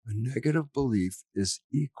negative belief is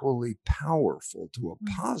equally powerful to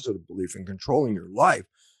a positive belief in controlling your life,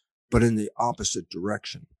 but in the opposite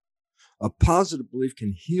direction. A positive belief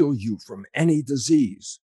can heal you from any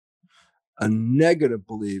disease. A negative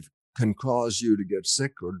belief can cause you to get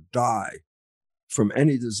sick or die from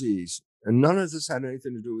any disease. And none of this had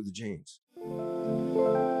anything to do with the genes.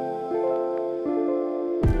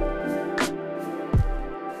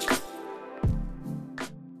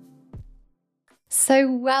 So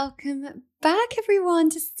welcome back, everyone,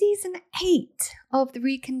 to season 8 of the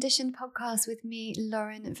Reconditioned podcast with me,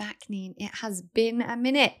 Lauren Vaknin. It has been a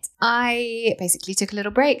minute. I basically took a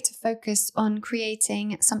little break to focus on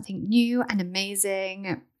creating something new and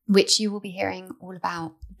amazing, which you will be hearing all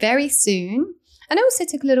about very soon. And I also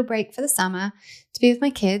took a little break for the summer to be with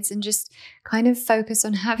my kids and just kind of focus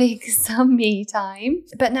on having some me time.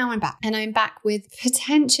 But now I'm back, and I'm back with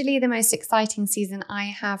potentially the most exciting season I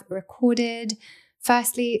have recorded.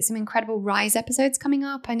 Firstly, some incredible Rise episodes coming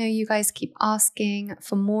up. I know you guys keep asking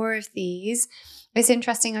for more of these. It's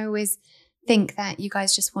interesting. I always think that you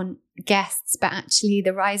guys just want guests, but actually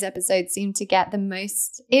the Rise episodes seem to get the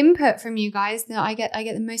most input from you guys. I get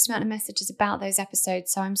the most amount of messages about those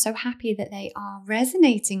episodes. So I'm so happy that they are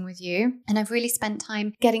resonating with you. And I've really spent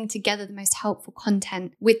time getting together the most helpful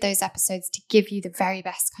content with those episodes to give you the very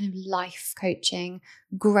best kind of life coaching,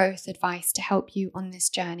 growth advice to help you on this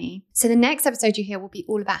journey. So the next episode you hear will be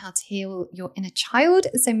all about how to heal your inner child.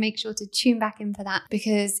 So make sure to tune back in for that,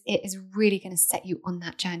 because it is really going to set you on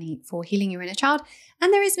that journey for healing your inner child.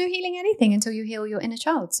 And there is no healing anything until you heal your inner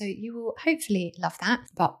child. So you will hopefully love that.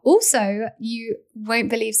 But also, you won't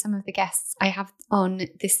believe some of the guests I have on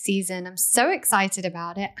this season. I'm so excited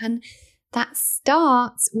about it. And that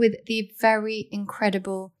starts with the very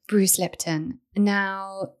incredible Bruce Lipton.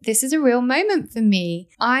 Now, this is a real moment for me.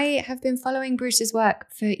 I have been following Bruce's work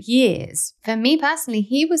for years. For me personally,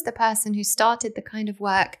 he was the person who started the kind of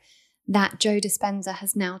work that Joe Dispenza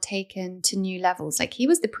has now taken to new levels. Like, he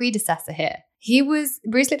was the predecessor here.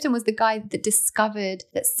 Bruce Lipton was the guy that discovered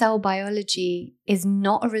that cell biology is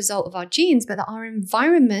not a result of our genes, but that our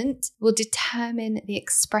environment will determine the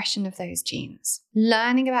expression of those genes.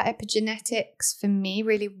 Learning about epigenetics for me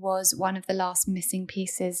really was one of the last missing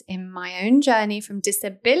pieces in my own journey from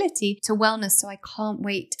disability to wellness. So I can't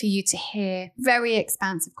wait for you to hear very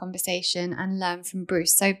expansive conversation and learn from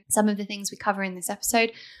Bruce. So some of the things we cover in this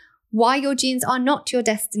episode: why your genes are not your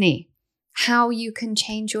destiny, how you can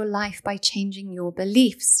change your life by changing your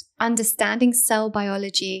beliefs, understanding cell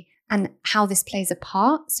biology and how this plays a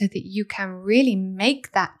part so that you can really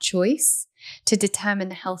make that choice to determine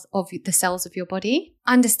the health of the cells of your body,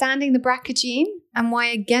 understanding the BRCA gene and why,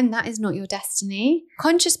 again, that is not your destiny,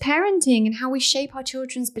 conscious parenting and how we shape our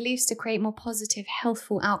children's beliefs to create more positive,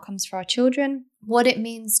 healthful outcomes for our children, what it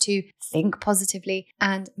means to think positively,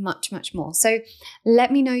 and much, much more. So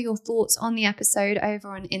let me know your thoughts on the episode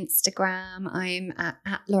over on Instagram. I'm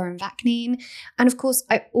at Lauren Vaknin. And of course,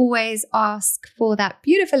 I always ask for that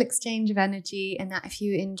beautiful exchange of energy, and that if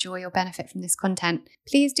you enjoy or benefit from this content,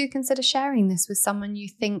 please do consider sharing this with someone you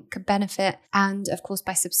think could benefit. And of course,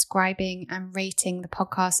 by subscribing and rating the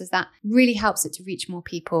podcast, as that really helps it to reach more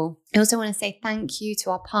people. I also want to say thank you to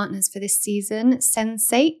our partners for this season,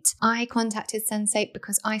 Sensate. I contacted Sensate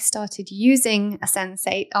because I started using a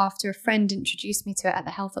Sensate after a friend introduced me to it at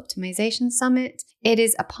the Health Optimization Summit. It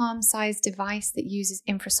is a palm-sized device that uses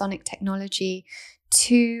infrasonic technology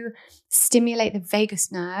to stimulate the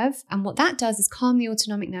vagus nerve. And what that does is calm the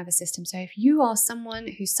autonomic nervous system. So if you are someone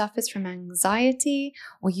who suffers from anxiety,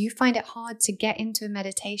 or you find it hard to get into a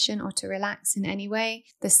meditation or to relax in any way,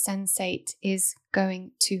 the Sensate is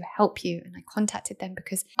going to help you. And I contacted them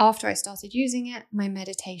because after I started using it, my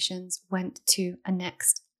meditations went to a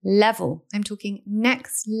next level. I'm talking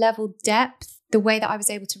next level depth. The way that I was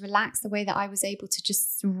able to relax, the way that I was able to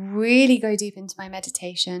just really go deep into my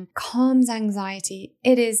meditation, calms anxiety.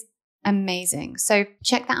 It is amazing. So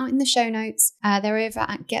check that out in the show notes. They're over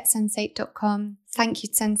at getsensate.com. Thank you,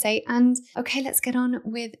 Sensate. And okay, let's get on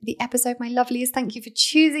with the episode, my lovelies. Thank you for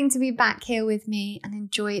choosing to be back here with me and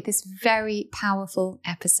enjoy this very powerful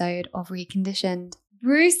episode of Reconditioned.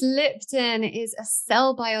 Bruce Lipton is a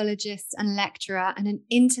cell biologist and lecturer and an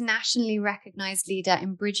internationally recognized leader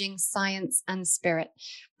in bridging science and spirit.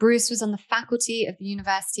 Bruce was on the faculty of the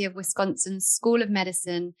University of Wisconsin's School of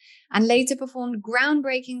Medicine and later performed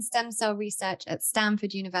groundbreaking stem cell research at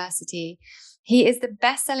Stanford University. He is the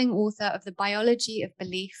best-selling author of The Biology of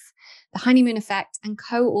Belief, The Honeymoon Effect, and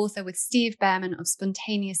co-author with Steve Behrman of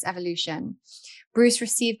Spontaneous Evolution. Bruce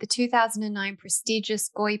received the 2009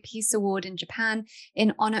 prestigious Goi Peace Award in Japan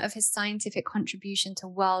in honor of his scientific contribution to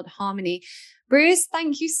world harmony. Bruce,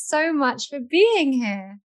 thank you so much for being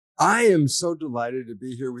here. I am so delighted to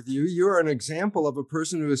be here with you. You are an example of a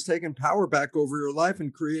person who has taken power back over your life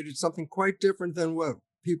and created something quite different than what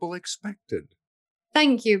people expected.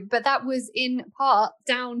 Thank you. But that was in part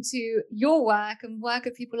down to your work and work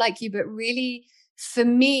of people like you. But really, for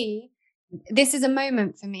me, this is a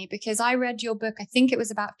moment for me because I read your book, I think it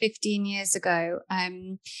was about 15 years ago.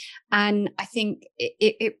 And I think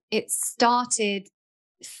it started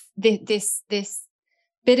this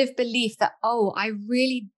bit of belief that, oh, I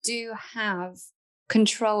really do have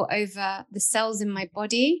control over the cells in my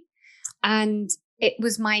body. And it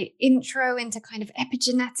was my intro into kind of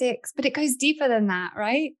epigenetics, but it goes deeper than that,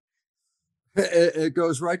 right? It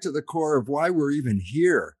goes right to the core of why we're even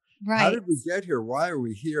here. How Right. did we get here? Why are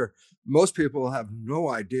we here? Most people have no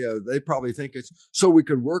idea. They probably think it's so we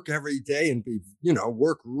could work every day and be,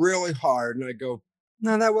 work really hard. And I go,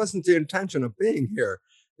 no, that wasn't the intention of being here.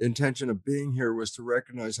 The intention of being here was to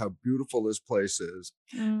recognize how beautiful this place is,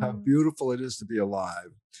 how beautiful it is to be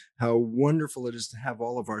alive, how wonderful it is to have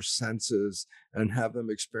all of our senses and have them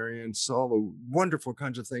experience all the wonderful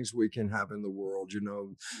kinds of things we can have in the world,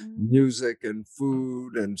 music and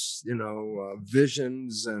food and,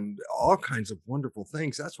 visions and all kinds of wonderful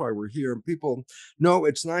things. That's why we're here. And people know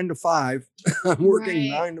it's 9 to 5. I'm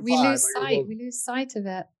working Right. 9 to We 5. lose sight. We lose sight of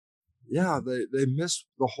it. Yeah, they miss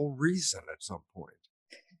the whole reason at some point.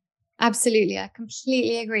 Absolutely. I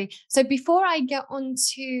completely agree. So before I get on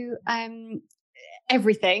to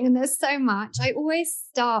everything, and there's so much, I always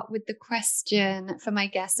start with the question for my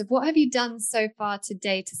guests of what have you done so far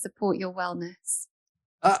today to support your wellness?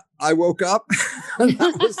 I woke up.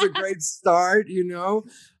 That was a great start,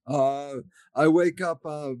 I wake up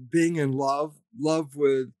being in love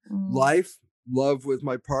with life, love with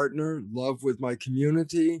my partner, love with my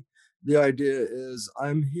community. The idea is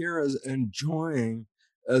I'm here as enjoying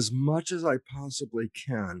as much as I possibly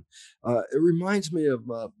can. It reminds me of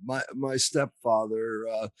my stepfather.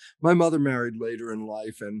 My mother married later in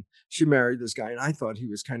life, and she married this guy, and I thought he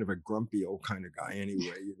was kind of a grumpy old kind of guy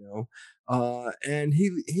anyway. And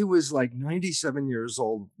he was like 97 years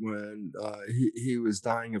old when he was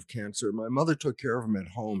dying of cancer. My mother took care of him at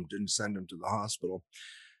home, didn't send him to the hospital.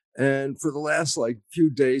 And for the last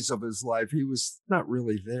few days of his life, he was not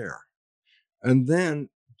really there. And then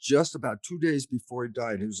just about 2 days before he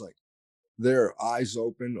died, he was like there, eyes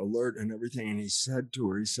open, alert and everything. And he said to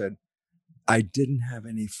her, he said, I didn't have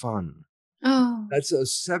any fun. Oh, That's a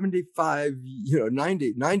 75,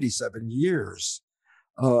 97 years.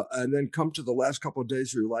 And then come to the last couple of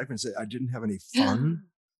days of your life and say, I didn't have any fun.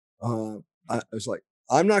 I was like,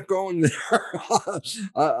 I'm not going there.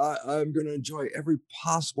 I'm going to enjoy every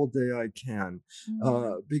possible day I can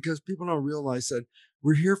because people don't realize that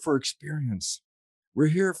we're here for experience. We're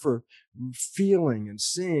here for feeling and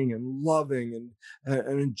seeing and loving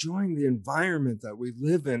and enjoying the environment that we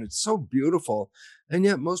live in. It's so beautiful. And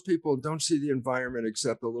yet most people don't see the environment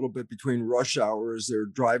except a little bit between rush hours. They're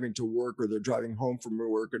driving to work or they're driving home from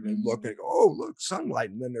work and they look and go, oh, look,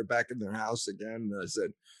 sunlight. And then they're back in their house again. And I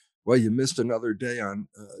said, well, you missed another day on,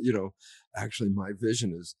 actually my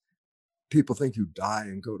vision is people think you die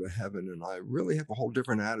and go to heaven. And I really have a whole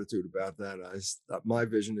different attitude about that. My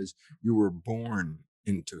vision is you were born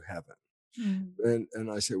into heaven. And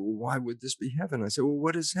I say, well, why would this be heaven? I say, well,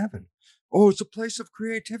 what is heaven? Oh, it's a place of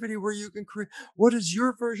creativity where you can create. What is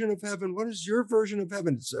your version of heaven? What is your version of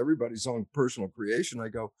heaven? It's everybody's own personal creation. I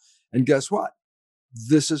go, and guess what?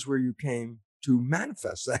 This is where you came to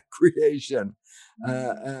manifest that creation.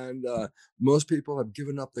 And most people have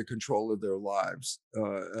given up the control of their lives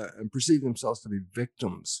and perceive themselves to be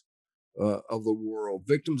victims of the world,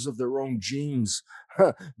 victims of their own genes,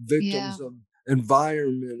 victims of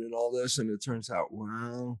environment and all this. And it turns out,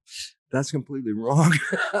 well, that's completely wrong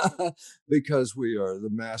because we are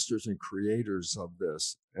the masters and creators of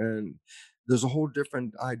this. And there's a whole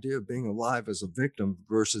different idea of being alive as a victim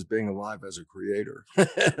versus being alive as a creator.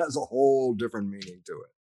 It has a whole different meaning to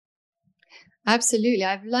it. Absolutely.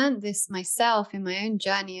 I've learned this myself in my own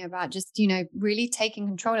journey about just, really taking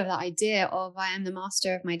control of that idea of I am the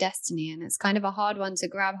master of my destiny. And it's kind of a hard one to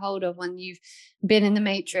grab hold of when you've been in the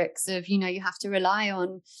matrix of, you have to rely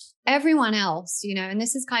on everyone else, and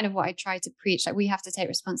this is kind of what I try to preach, like we have to take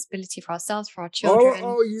responsibility for ourselves, for our children.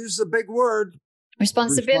 Oh, use the big word.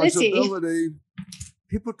 Responsibility.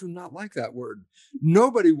 People do not like that word.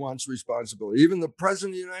 Nobody wants responsibility. Even the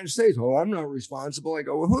president of the United States. Oh, I'm not responsible. I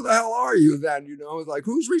go, well, who the hell are you then? It's like,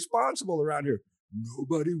 who's responsible around here?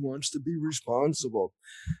 Nobody wants to be responsible.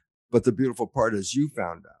 But the beautiful part is you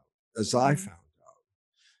found out, as I found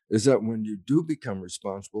out, is that when you do become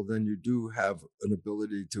responsible, then you do have an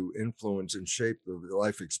ability to influence and shape the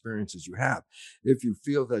life experiences you have. If you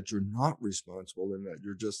feel that you're not responsible and that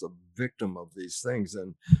you're just a victim of these things,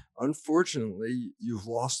 then unfortunately, you've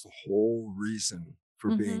lost the whole reason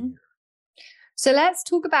for being here. So let's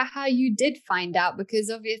talk about how you did find out, because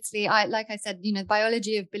obviously like I said,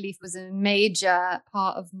 biology of belief was a major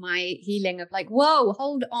part of my healing of like, whoa,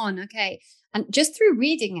 hold on. Okay. And just through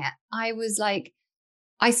reading it, I was like,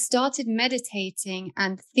 I started meditating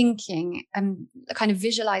and thinking and kind of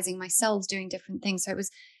visualizing myself doing different things. So it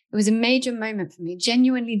was a major moment for me,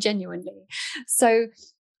 genuinely. So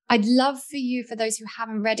I'd love for you, for those who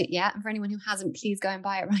haven't read it yet, and for anyone who hasn't, please go and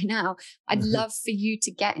buy it right now. I'd love for you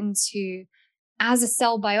to get into, as a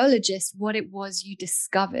cell biologist, what it was you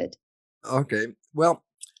discovered. Okay. Well,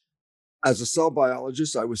 as a cell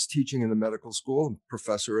biologist, I was teaching in the medical school,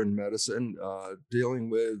 professor in medicine,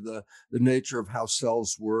 dealing with the nature of how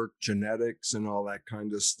cells work, genetics, and all that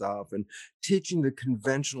kind of stuff, and teaching the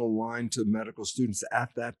conventional line to medical students at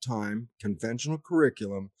that time. Conventional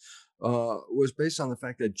curriculum was based on the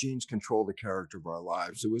fact that genes control the character of our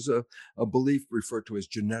lives. It was a belief referred to as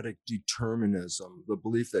genetic determinism, the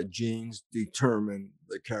belief that genes determine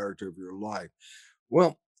the character of your life.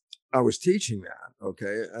 Well, I was teaching that,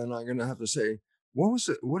 okay, and I'm going to have to say, what was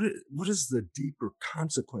it? What is the deeper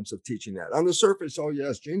consequence of teaching that? On the surface, oh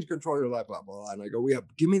yes, genes control your life, blah blah blah. And I go,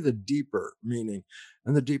 give me the deeper meaning,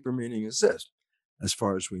 and the deeper meaning is this: as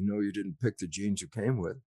far as we know, you didn't pick the genes you came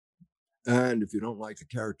with, and if you don't like the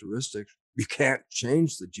characteristics, you can't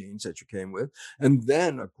change the genes that you came with. And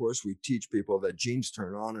then, of course, we teach people that genes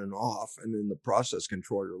turn on and off, and in the process,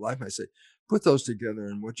 control your life. I say, put those together,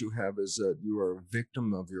 and what you have is that you are a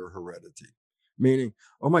victim of your heredity. Meaning,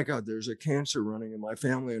 oh my God, there's a cancer running in my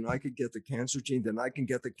family, and I could get the cancer gene, then I can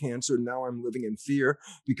get the cancer. Now I'm living in fear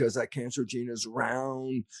because that cancer gene is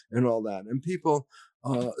around and all that. And people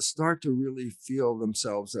start to really feel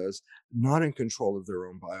themselves as not in control of their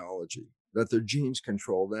own biology, that their genes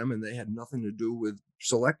control them and they had nothing to do with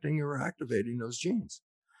selecting or activating those genes.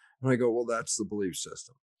 And I go, well, that's the belief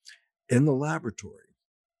system. In the laboratory,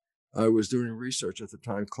 I was doing research at the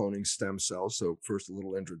time, cloning stem cells. So first, a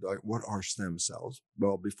little introduction. What are stem cells?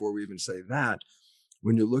 Well, before we even say that,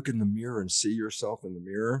 when you look in the mirror and see yourself in the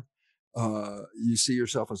mirror, you see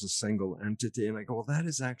yourself as a single entity. And I go, well, that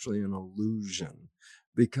is actually an illusion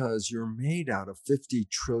because you're made out of 50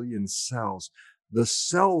 trillion cells. The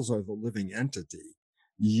cells are the living entity.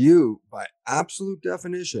 You, by absolute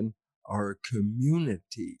definition, are a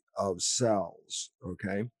community of cells.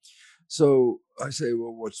 Okay. So I say,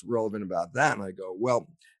 well, what's relevant about that? And I go, well,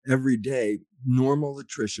 every day, normal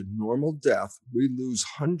attrition, normal death, we lose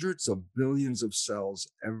hundreds of billions of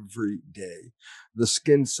cells every day. The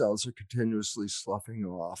skin cells are continuously sloughing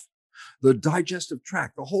off. The digestive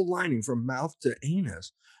tract, the whole lining from mouth to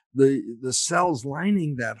anus, the cells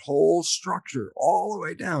lining that whole structure all the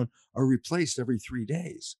way down are replaced every 3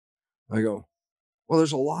 days. I go, well,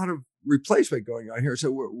 there's a lot of replacement going on here. So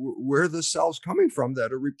where are the cells coming from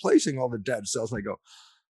that are replacing all the dead cells? And I go,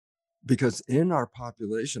 because in our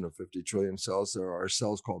population of 50 trillion cells, there are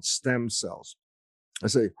cells called stem cells. I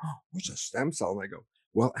say, oh, what's a stem cell? And I go,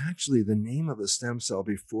 well, actually, the name of the stem cell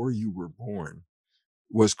before you were born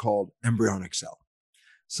was called embryonic cell.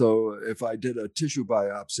 So if I did a tissue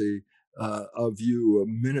biopsy of you a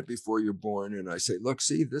minute before you're born, and I say, look,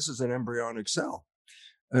 see, this is an embryonic cell.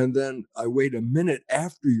 And then I wait a minute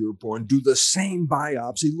after you're born, do the same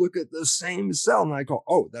biopsy, look at the same cell, and I go,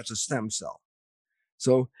 oh, that's a stem cell.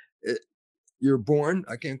 So you're born,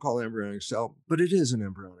 I can't call it embryonic cell, but it is an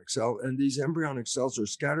embryonic cell. And these embryonic cells are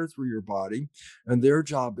scattered through your body, and their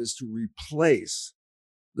job is to replace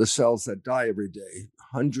the cells that die every day,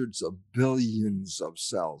 hundreds of billions of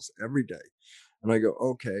cells every day. And I go,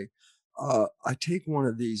 okay, I take one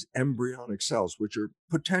of these embryonic cells, which are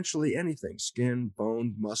potentially anything, skin,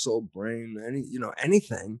 bone, muscle, brain,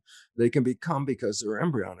 anything they can become because they're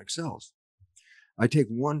embryonic cells. I take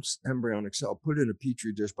one embryonic cell, put it in a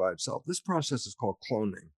petri dish by itself. This process is called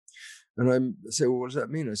cloning. And I say, well, what does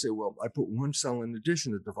that mean? I say, well, I put one cell in the dish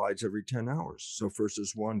and it divides every 10 hours. So first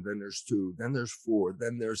there's 1, then there's 2, then there's 4,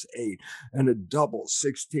 then there's 8, and it doubles,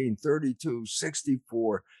 16, 32,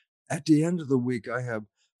 64. At the end of the week, I have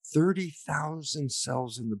 30,000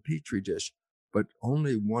 cells in the petri dish, but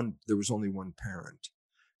there was only one parent.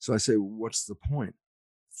 So I say, well, what's the point?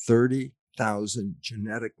 30,000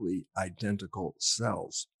 genetically identical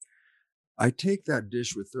cells. I take that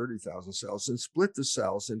dish with 30,000 cells and split the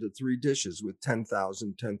cells into 3 dishes with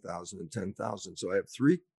 10,000, 10,000, and 10,000. So I have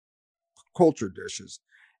 3 culture dishes,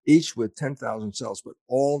 each with 10,000 cells, but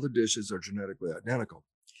all the dishes are genetically identical.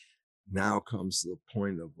 Now comes the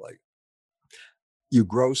point of like, you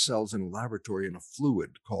grow cells in a laboratory in a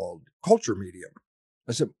fluid called culture medium.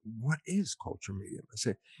 I said, what is culture medium? I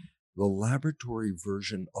say, the laboratory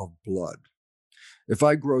version of blood. If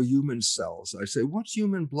I grow human cells, I say, what's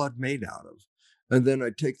human blood made out of? And then I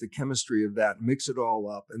take the chemistry of that, mix it all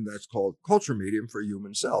up, and that's called culture medium for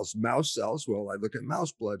human cells. Mouse cells, well, I look at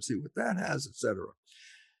mouse blood, see what that has, etc.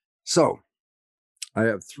 So I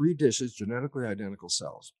have 3 dishes, genetically identical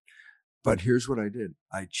cells. But here's what I did.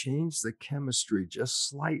 I changed the chemistry just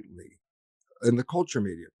slightly in the culture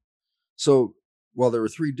medium. So while there were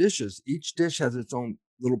 3 dishes, each dish has its own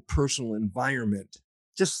little personal environment,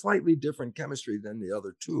 just slightly different chemistry than the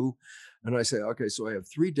other 2. And I say, okay, so I have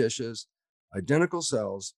 3 dishes, identical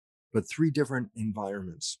cells, but 3 different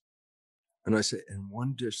environments. And I say, in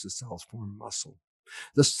one dish, the cells form muscle.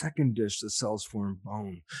 The second dish, the cells form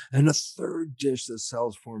bone. And the third dish, the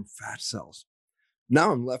cells form fat cells.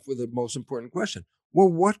 Now I'm left with the most important question. Well,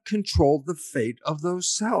 what controlled the fate of those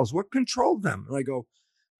cells? What controlled them? And I go,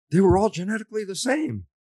 they were all genetically the same.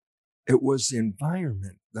 It was the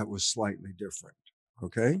environment that was slightly different.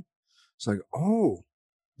 Okay. It's like, oh,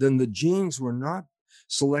 then the genes were not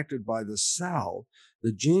selected by the cell.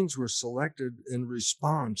 The genes were selected in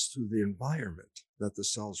response to the environment that the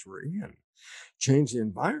cells were in. Change the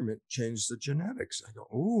environment, change the genetics. I go,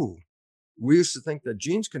 oh, we used to think that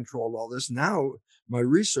genes controlled all this. Now, my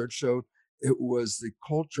research showed it was the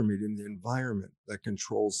culture medium, the environment that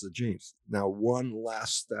controls the genes. Now, one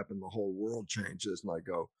last step in the whole world changes, and I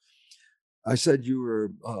go, I said you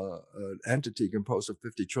were an entity composed of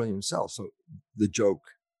 50 trillion cells. So the joke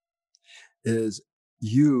is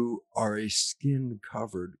you are a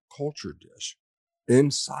skin-covered culture dish.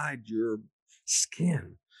 Inside your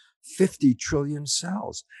skin, 50 trillion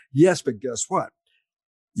cells. Yes, but guess what?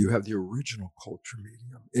 You have the original culture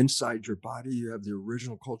medium. Inside your body, you have the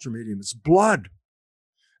original culture medium. It's blood.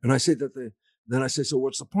 And I say then I say, so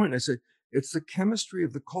what's the point? I say, it's the chemistry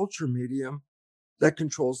of the culture medium that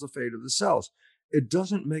controls the fate of the cells. It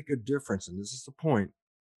doesn't make a difference, and this is the point,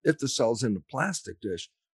 if the cell's in the plastic dish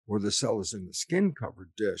or the cell is in the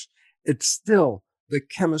skin-covered dish. It's still the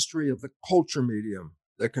chemistry of the culture medium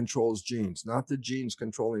that controls genes, not the genes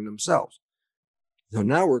controlling themselves. So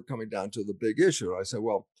now we're coming down to the big issue. I said,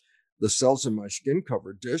 well, the cells in my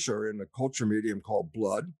skin-covered dish are in a culture medium called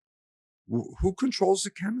blood. Who controls the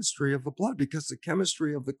chemistry of the blood? Because the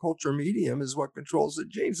chemistry of the culture medium is what controls the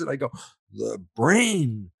genes. And I go, the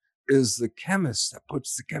brain is the chemist that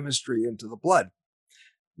puts the chemistry into the blood.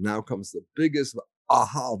 Now comes the biggest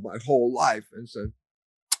aha of my whole life. And said,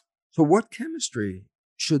 so what chemistry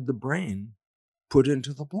should the brain put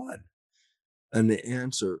into the blood? And the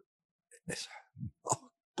answer is,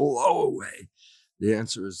 blow away. The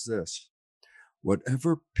answer is this.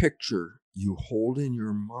 Whatever picture you hold in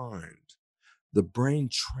your mind, the brain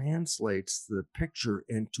translates the picture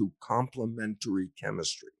into complementary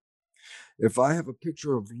chemistry. If I have a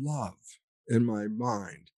picture of love in my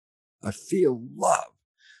mind, I feel love.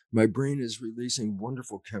 My brain is releasing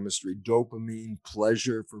wonderful chemistry, dopamine,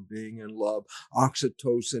 pleasure for being in love,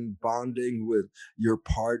 oxytocin, bonding with your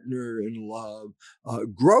partner in love,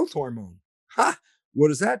 growth hormone. Ha! What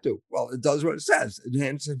does that do? Well, it does what it says. It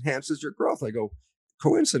enhances your growth. I go,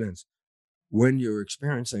 coincidence. When you're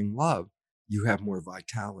experiencing love, you have more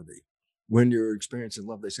vitality. When you're experiencing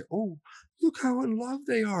love, they say, oh, look how in love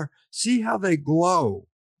they are. See how they glow.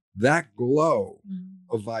 That glow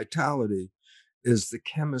of vitality is the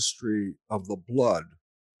chemistry of the blood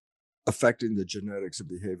affecting the genetics and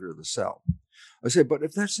behavior of the cell. I say, but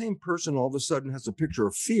if that same person all of a sudden has a picture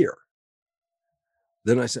of fear,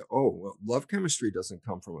 then I say, oh, well, love chemistry doesn't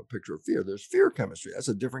come from a picture of fear. There's fear chemistry. That's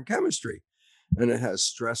a different chemistry. And it has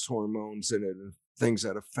stress hormones in it and things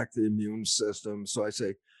that affect the immune system. So I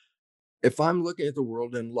say, if I'm looking at the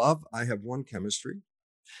world in love, I have one chemistry.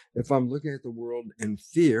 If I'm looking at the world in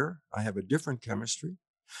fear, I have a different chemistry.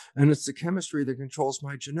 And it's the chemistry that controls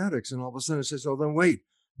my genetics. And all of a sudden it says, oh, then wait,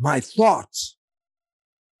 my thoughts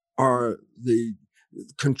are the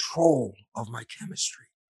control of my chemistry.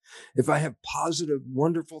 If I have positive,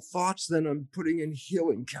 wonderful thoughts, then I'm putting in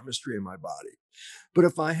healing chemistry in my body. But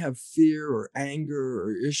if I have fear or anger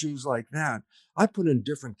or issues like that, I put in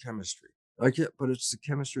different chemistry. But it's the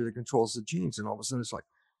chemistry that controls the genes. And all of a sudden it's like,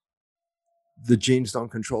 the genes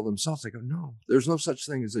don't control themselves. They go, no, there's no such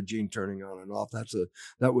thing as a gene turning on and off.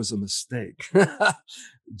 That was a mistake.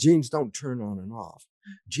 Genes don't turn on and off.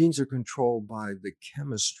 Genes are controlled by the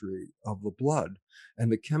chemistry of the blood.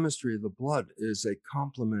 And the chemistry of the blood is a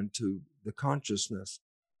complement to the consciousness.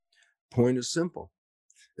 Point is simple.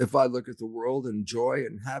 If I look at the world in joy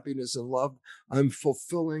and happiness and love, I'm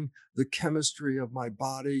fulfilling the chemistry of my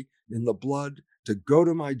body in the blood to go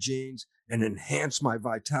to my genes and enhance my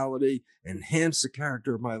vitality, enhance the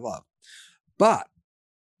character of my love. But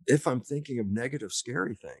if I'm thinking of negative,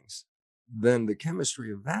 scary things, then the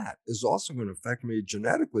chemistry of that is also going to affect me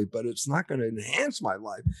genetically, but it's not going to enhance my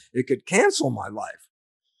life. It could cancel my life.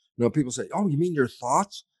 You know, people say, oh, you mean your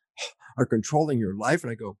thoughts are controlling your life?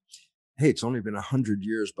 And I go, hey, it's only been 100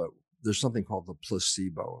 years, but there's something called the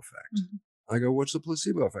placebo effect. Mm-hmm. I go, what's the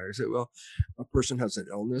placebo effect? I say, well, a person has an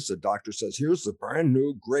illness. A doctor says, here's the brand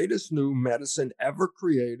new, greatest new medicine ever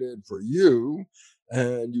created for you.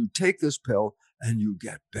 And you take this pill and you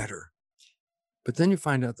get better. But then you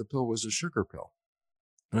find out the pill was a sugar pill.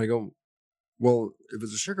 And I go, well, if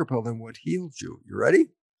it's a sugar pill, then what healed you? You ready?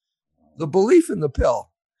 The belief in the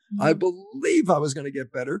pill. Mm-hmm. I believe I was going to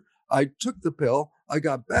get better. I took the pill. I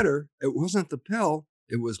got better. It wasn't the pill.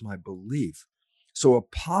 It was my belief. So a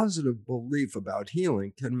positive belief about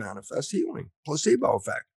healing can manifest healing. Placebo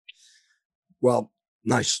effect. Well,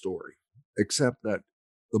 nice story, except that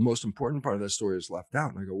the most important part of that story is left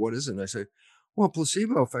out. And I go, what is it? And I say, well,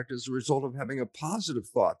 placebo effect is the result of having a positive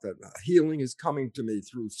thought that healing is coming to me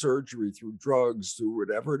through surgery, through drugs, through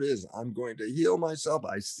whatever it is. I'm going to heal myself.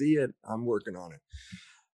 I see it. I'm working on it.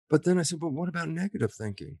 But then I said, but what about negative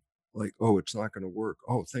thinking? Like, oh, it's not going to work.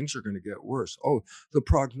 Oh, things are going to get worse. Oh, the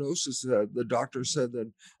prognosis, the doctor said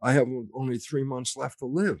that I have only 3 months left to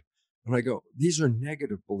live. And I go, these are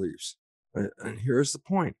negative beliefs. And here's the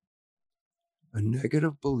point. A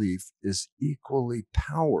negative belief is equally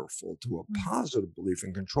powerful to a positive belief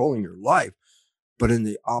in controlling your life, but in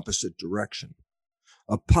the opposite direction.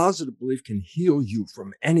 A positive belief can heal you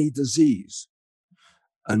from any disease.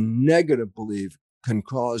 A negative belief can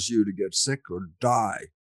cause you to get sick or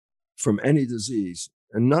die from any disease.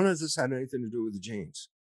 And none of this had anything to do with the genes.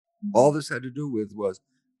 All this had to do with was,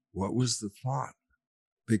 what was the thought?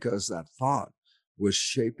 Because that thought was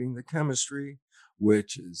shaping the chemistry,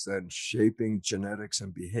 which is then shaping genetics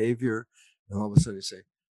and behavior. And all of a sudden you say,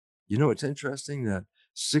 you know, it's interesting that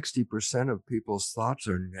 60% of people's thoughts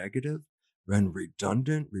are negative and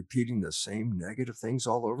redundant, repeating the same negative things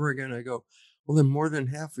all over again. I go, well, then more than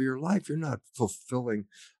half of your life, you're not fulfilling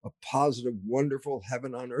a positive, wonderful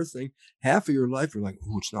heaven on earth thing. Half of your life, you're like,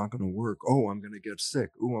 oh, it's not going to work. Oh, I'm going to get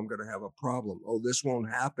sick. Oh, I'm going to have a problem. Oh, this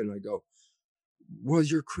won't happen. I go, well,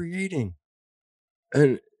 you're creating.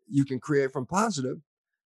 And you can create from positive,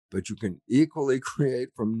 but you can equally create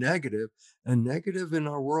from negative. And negative in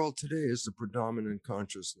our world today is the predominant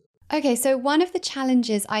consciousness. Okay, so one of the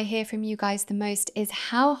challenges I hear from you guys the most is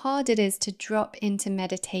how hard it is to drop into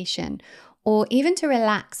meditation or even to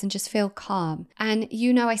relax and just feel calm. And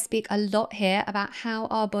you know, I speak a lot here about how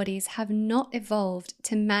our bodies have not evolved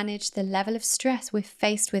to manage the level of stress we're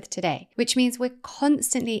faced with today, which means we're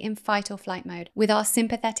constantly in fight or flight mode with our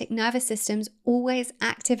sympathetic nervous systems always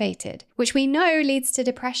activated, which we know leads to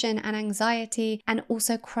depression and anxiety and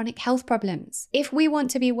also chronic health problems. If we want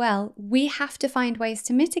to be well, we have to find ways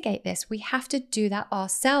to mitigate this. We have to do that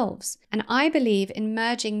ourselves. And I believe in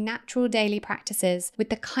merging natural daily practices with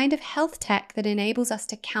the kind of health tech that enables us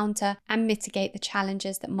to counter and mitigate the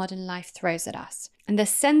challenges that modern life throws at us. And the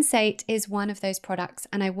Sensate is one of those products,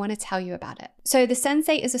 and I want to tell you about it. So the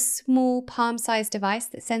Sensate is a small palm-sized device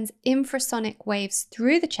that sends infrasonic waves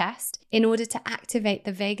through the chest in order to activate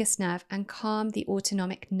the vagus nerve and calm the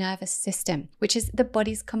autonomic nervous system, which is the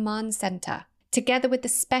body's command center. Together with the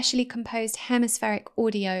specially composed hemispheric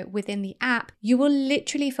audio within the app, you will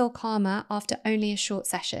literally feel calmer after only a short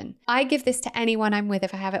session. I give this to anyone I'm with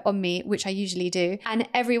if I have it on me, which I usually do, and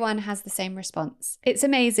everyone has the same response. It's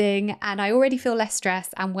amazing, and I already feel less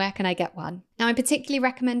stressed, and where can I get one? Now, I'm particularly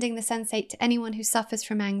recommending the Sensate to anyone who suffers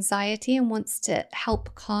from anxiety and wants to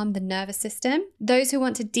help calm the nervous system, those who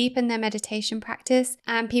want to deepen their meditation practice,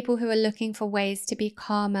 and people who are looking for ways to be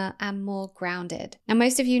calmer and more grounded. Now,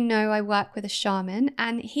 most of you know I work with a shaman,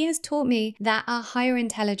 and he has taught me that our higher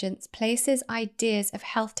intelligence places ideas of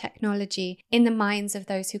health technology in the minds of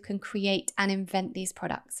those who can create and invent these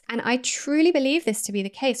products. And I truly believe this to be the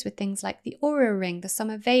case with things like the Oura Ring, the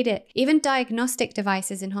Somavedic, even diagnostic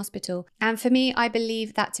devices in hospital. And for me, I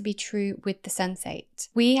believe that to be true with the Sensate.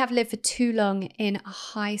 We have lived for too long in a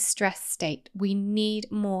high stress state. We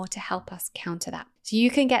need more to help us counter that. So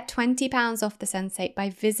you can get £20 off the Sensate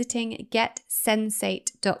by visiting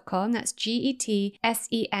getsensate.com. That's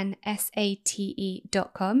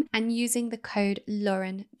GETSENSATE.com and using the code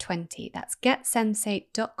Lauren20. That's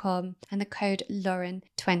getsensate.com and the code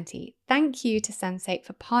Lauren20. Thank you to Sensate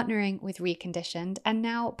for partnering with Reconditioned. And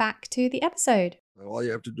now back to the episode. All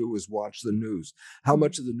you have to do is watch the news. How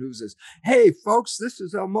much of the news is, hey, folks, this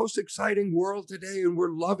is our most exciting world today and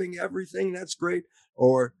we're loving everything. That's great.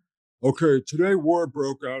 Or, okay, today war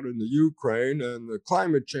broke out in the Ukraine and the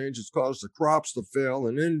climate change has caused the crops to fail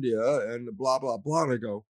in India and blah, blah, blah. And I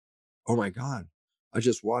go, oh my God, I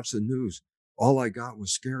just watched the news. All I got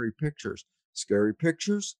was scary pictures, scary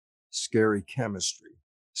pictures, scary chemistry,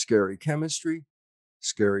 scary chemistry,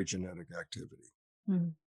 scary genetic activity.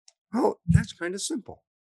 Mm. Well, that's kind of simple,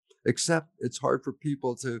 except it's hard for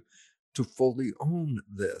people to fully own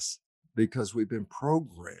this because we've been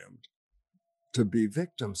programmed to be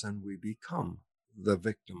victims and we become the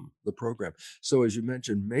victim, the program. So as you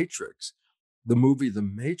mentioned, Matrix, the movie The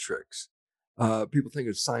Matrix, people think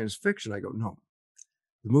it's science fiction. I go, no,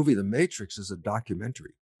 the movie The Matrix is a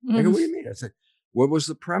documentary. I go, what do you mean? I say, what was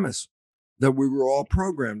the premise? That we were all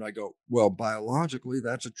programmed. I go, well, biologically,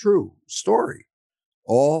 that's a true story.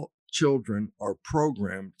 All children are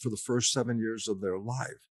programmed for the first 7 years of their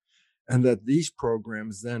life, and that these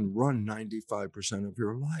programs then run 95% of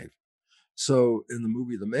your life. So in the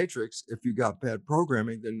movie The Matrix, if you got bad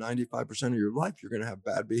programming, then 95% of your life, you're going to have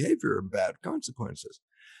bad behavior and bad consequences.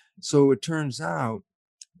 So it turns out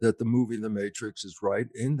that the movie The Matrix is right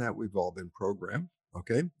in that we've all been programmed.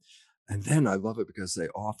 Okay. And then I love it because they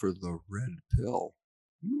offer the red pill.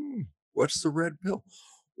 What's the red pill?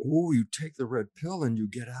 Oh, you take the red pill and you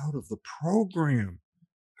get out of the program.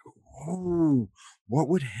 Oh, what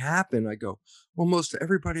would happen? I go, well, most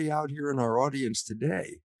everybody out here in our audience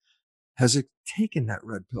today has taken that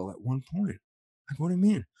red pill at one point. Like, what do you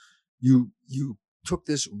mean? You took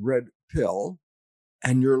this red pill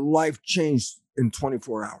and your life changed in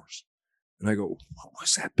 24 hours. And I go, what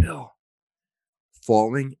was that pill?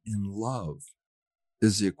 Falling in love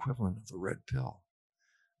is the equivalent of the red pill.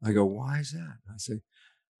 I go, why is that? I say,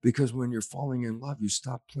 because when you're falling in love, you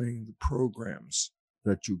stop playing the programs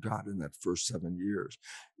that you got in that first 7 years.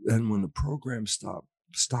 And when the programs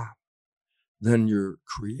stop, then your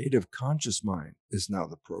creative conscious mind is now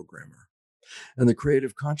the programmer. And the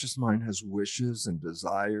creative conscious mind has wishes and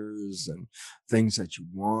desires and things that you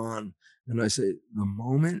want. And I say, the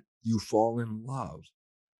moment you fall in love,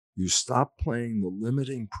 you stop playing the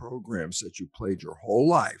limiting programs that you played your whole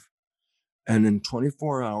life. And in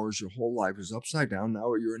 24 hours, your whole life is upside down.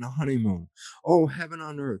 Now you're in a honeymoon. Oh, heaven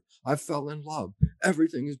on earth. I fell in love.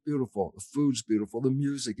 Everything is beautiful. The food's beautiful. The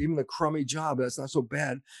music, even the crummy job, that's not so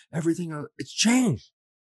bad. Everything, it's changed.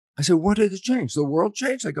 I said, what did it change? The world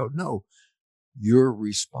changed? I go, no, your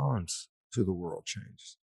response to the world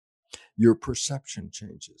changed. Your perception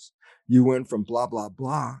changes. You went from blah, blah,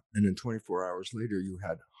 blah. And then 24 hours later, you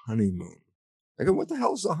had honeymoon. I go, what the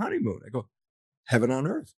hell is a honeymoon? I go, heaven on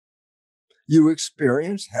earth. You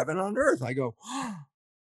experience heaven on earth. I go, oh,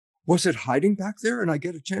 was it hiding back there? And I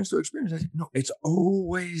get a chance to experience it. I say, no, it's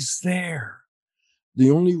always there. The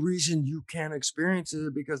only reason you can't experience it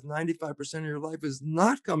is because 95% of your life is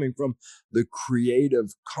not coming from the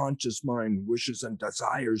creative conscious mind, wishes and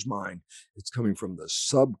desires mind. It's coming from the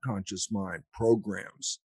subconscious mind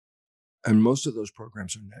programs. And most of those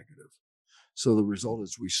programs are negative. So the result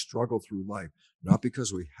is we struggle through life, not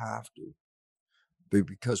because we have to, but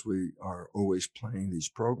because we are always playing these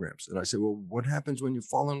programs. And I say, well, what happens when you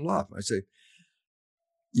fall in love? I say,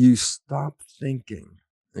 you stop thinking.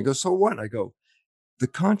 And go, so what? I go, the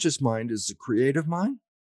conscious mind is the creative mind,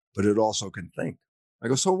 but it also can think. I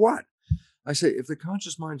go, so what? I say, if the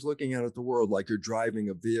conscious mind's looking out at the world like you're driving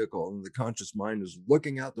a vehicle and the conscious mind is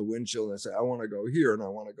looking out the windshield and I say, I want to go here and I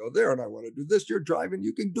want to go there and I want to do this, you're driving,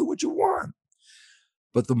 you can do what you want.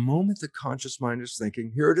 But the moment the conscious mind is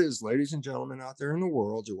thinking, here it is, ladies and gentlemen out there in the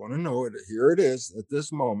world, you want to know it, here it is at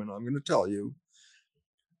this moment, I'm going to tell you,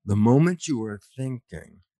 the moment you are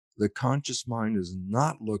thinking, the conscious mind is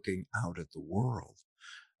not looking out at the world.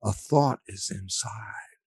 A thought is inside.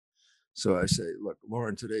 So I say, look,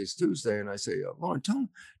 Lauren, today's Tuesday. And I say, Lauren,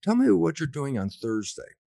 tell me what you're doing on Thursday.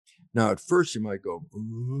 Now, at first you might go,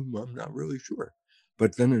 I'm not really sure.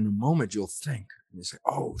 But then in a moment you'll think and you say,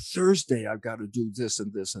 oh, Thursday, I've got to do this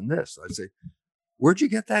and this and this. I say, where'd you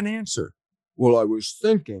get that answer? Well, I was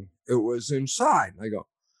thinking it was inside. I go,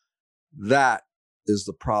 that is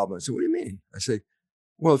the problem. I say, what do you mean? I say,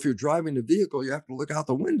 well, if you're driving the vehicle, you have to look out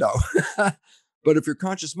the window. But if your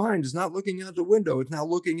conscious mind is not looking out the window, it's now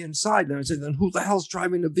looking inside. And I say, then who the hell's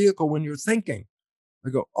driving the vehicle when you're thinking? I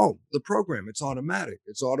go, oh, the program, it's automatic.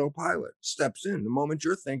 It's autopilot, steps in. The moment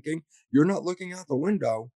you're thinking, you're not looking out the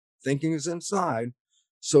window. Thinking is inside.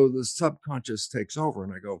 So the subconscious takes over.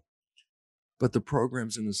 And I go, but the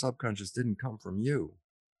programs in the subconscious didn't come from you.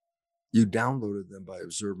 You downloaded them by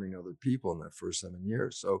observing other people in that first 7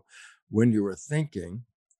 years. So when you were thinking,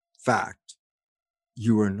 fact,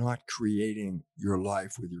 you are not creating your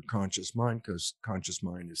life with your conscious mind, because conscious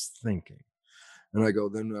mind is thinking. And I go,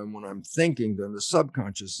 then when I'm thinking, then the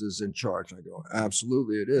subconscious is in charge. And I go,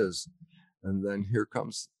 absolutely it is. And then here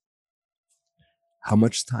comes, how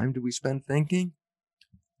much time do we spend thinking?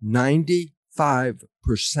 95%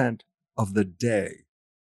 of the day.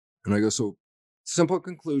 And I go, so simple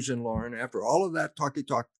conclusion, Lauren, after all of that talky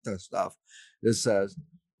talk stuff, it says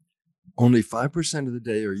only 5% of the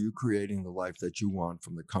day are you creating the life that you want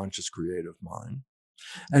from the conscious creative mind.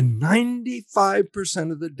 And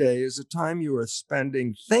 95% of the day is the time you are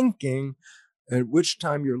spending thinking, at which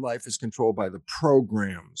time your life is controlled by the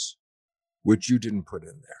programs which you didn't put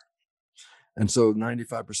in there. And so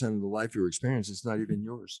 95% of the life you experience is not even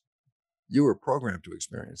yours. You were programmed to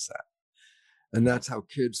experience that. And that's how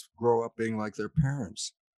kids grow up being like their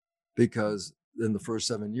parents, because in the first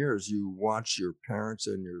 7 years, you watch your parents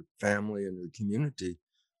and your family and your community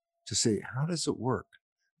to see, how does it work?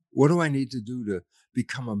 What do I need to do to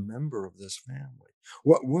become a member of this family?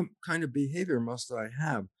 What kind of behavior must I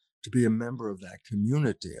have to be a member of that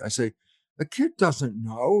community? I say, a kid doesn't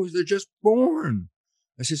know. They're just born.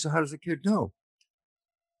 I say, so how does a kid know?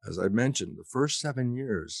 As I mentioned, the first 7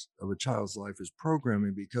 years of a child's life is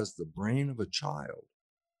programming, because the brain of a child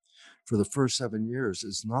for the first 7 years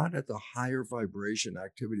is not at the higher vibration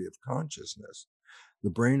activity of consciousness. The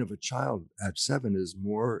brain of a child at 7 is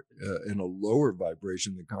more in a lower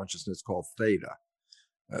vibration than consciousness, called theta.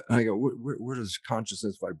 And I go, where does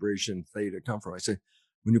consciousness vibration theta come from? I say,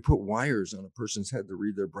 when you put wires on a person's head to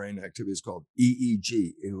read their brain activity, it's called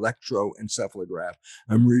EEG, electroencephalograph.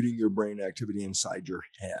 I'm reading your brain activity inside your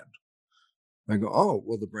head. I go, oh,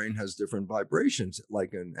 well, the brain has different vibrations,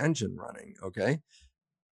 like an engine running, okay?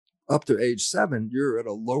 Up to age 7, you're at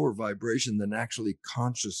a lower vibration than actually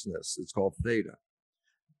consciousness. It's called theta.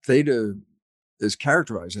 Theta is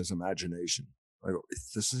characterized as imagination. I go,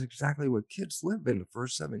 this is exactly what kids live in the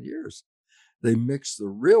first 7 years. They mix the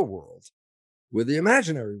real world with the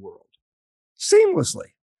imaginary world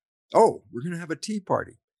seamlessly. Oh, we're going to have a tea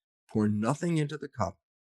party. Pour nothing into the cup,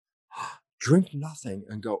 drink nothing,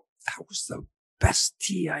 and go, that was the best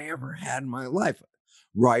tea I ever had in my life.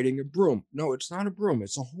 Riding a broom. No, it's not a broom,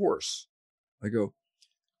 it's a horse. I go,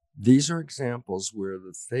 these are examples where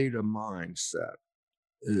the theta mindset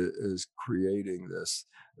is creating this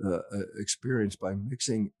experience by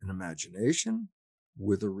mixing an imagination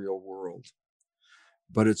with the real world.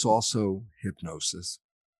 But it's also hypnosis.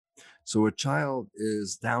 So a child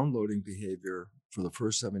is downloading behavior for the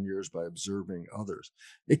first 7 years by observing others.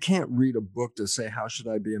 It can't read a book to say, how should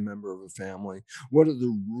I be a member of a family? What are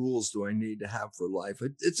the rules do I need to have for life?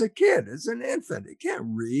 It's a kid, it's an infant. It can't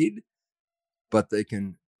read, but they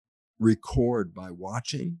can record by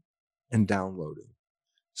watching and downloading.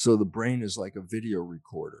 So the brain is like a video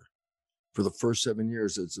recorder. For the first 7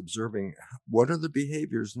 years, it's observing, what are the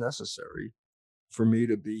behaviors necessary for me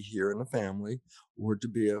to be here in a family or to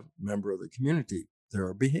be a member of the community. There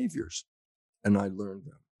are behaviors, and I learned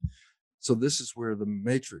them. So this is where the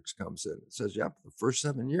matrix comes in. It says, yep, the first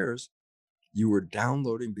 7 years, you were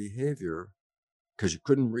downloading behavior because you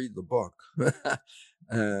couldn't read the book.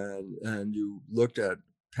 and you looked at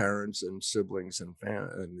parents and siblings and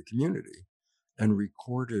the community and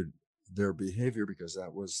recorded their behavior, because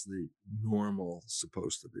that was the normal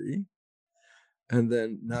supposed to be. And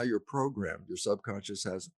then now you're programmed. Your subconscious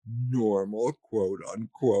has normal, quote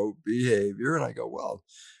unquote, behavior. And I go, well,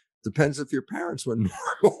 depends if your parents were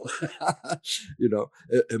normal.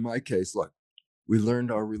 In my case, look, we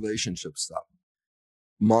learned our relationship stuff.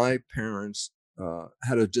 My parents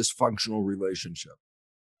had a dysfunctional relationship.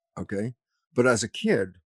 Okay. But as a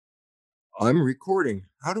kid, I'm recording,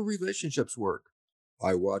 how do relationships work?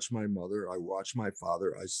 I watch my mother, I watch my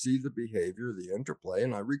father, I see the behavior, the interplay,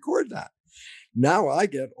 and I record that. Now I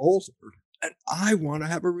get older and I want to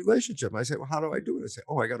have a relationship. I say, well, how do I do it? I say,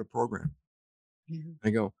 oh, I got a program. Mm-hmm. I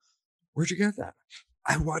go, where'd you get that?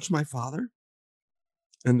 I watch my father.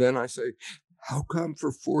 And then I say, how come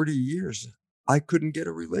for 40 years I couldn't get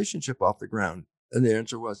a relationship off the ground? And the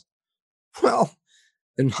answer was, well,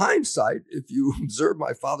 in hindsight, if you observe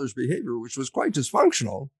my father's behavior, which was quite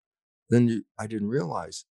dysfunctional, then I didn't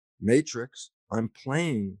realize, matrix, I'm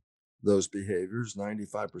playing those behaviors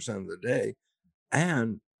 95% of the day,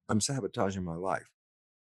 and I'm sabotaging my life.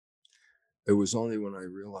 It was only when I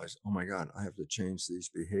realized, oh my God, I have to change these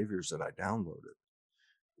behaviors that I downloaded,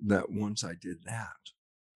 that once I did that,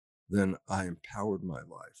 then I empowered my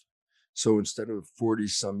life. So instead of 40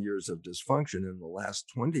 some years of dysfunction, in the last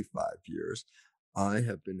 25 years, I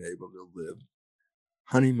have been able to live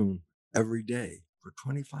honeymoon every day for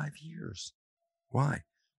 25 years. Why?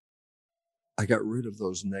 I got rid of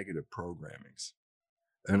those negative programmings.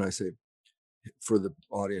 And I say, for the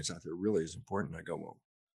audience out there, really is important. I go, well,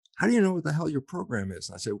 how do you know what the hell your program is?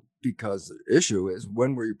 And I say, because the issue is,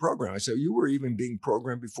 when were you programmed? I say, you were even being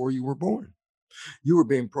programmed before you were born. You were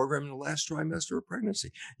being programmed in the last trimester of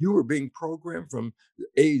pregnancy. You were being programmed from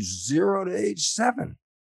age 0 to age 7.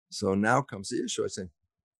 So now comes the issue. I say,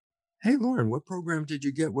 hey, Lauren, what program did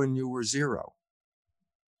you get when you were 0?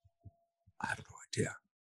 I have no idea.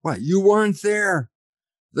 Why? You weren't there.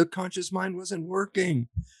 The conscious mind wasn't working.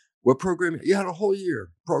 What program? You had a whole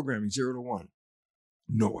year programming 0 to 1.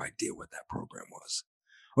 No idea what that program was.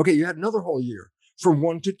 Okay, you had another whole year. From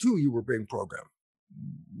 1 to 2, you were being programmed.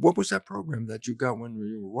 What was that program that you got when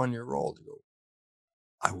you were 1 year old? You go,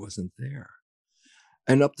 I wasn't there.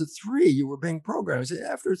 And up to 3, you were being programmed.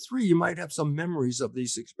 After 3, you might have some memories of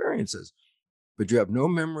these experiences, but you have no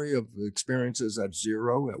memory of the experiences at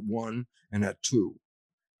 0, at 1, and at 2.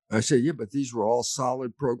 I say, yeah, but these were all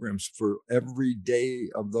solid programs. For every day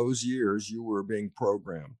of those years, you were being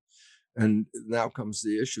programmed. And now comes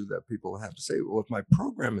the issue that people have to say, well, if my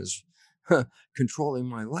program is controlling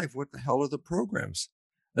my life, what the hell are the programs?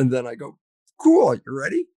 And then I go, cool, you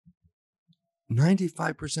ready?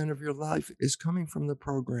 95% of your life is coming from the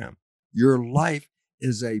program. Your life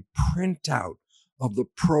is a printout of the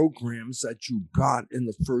programs that you got in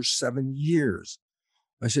the first 7 years.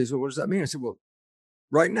 I say, so what does that mean? I said, well,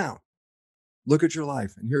 right now, look at your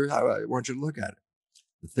life. And here's how I want you to look at it.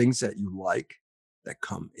 The things that you like that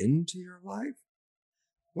come into your life,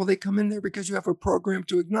 well, they come in there because you have a program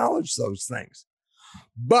to acknowledge those things.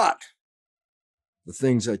 But the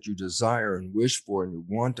things that you desire and wish for and you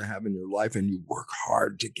want to have in your life, and you work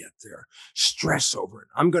hard to get there, stress over it.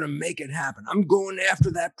 I'm going to make it happen. I'm going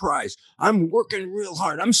after that prize. I'm working real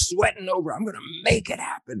hard. I'm sweating over it. I'm going to make it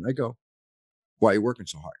happen. I go, why are you working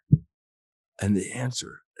so hard? And the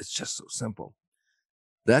answer is just so simple.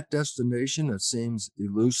 That destination that seems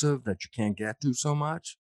elusive, that you can't get to so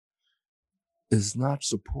much, is not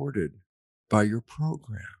supported by your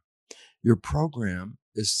program. Your program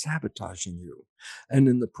is sabotaging you. And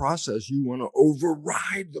in the process, you want to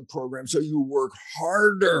override the program, so you work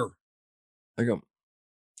harder. I go,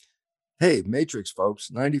 hey, Matrix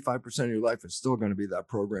folks, 95% of your life is still going to be that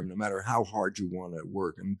program, no matter how hard you want to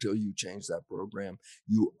work. Until you change that program,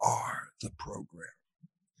 you are the program.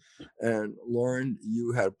 And Lauren,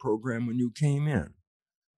 you had a program when you came in.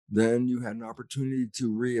 Then you had an opportunity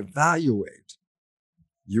to reevaluate.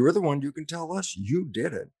 You're the one, you can tell us you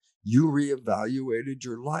did it. You reevaluated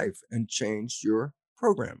your life and changed your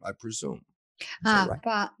program, I presume. Right?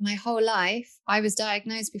 But my whole life, I was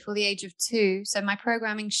diagnosed before the age of 2. So my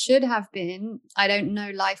programming should have been, I don't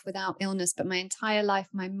know life without illness, but my entire life,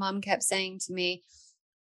 my mum kept saying to me,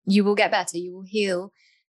 you will get better, you will heal.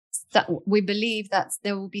 That we believe that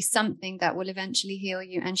there will be something that will eventually heal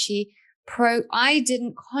you. And I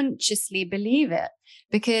didn't consciously believe it,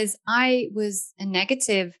 because I was a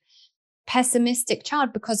negative, pessimistic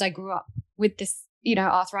child, because I grew up with this,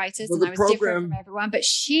 arthritis, and I was different from everyone. But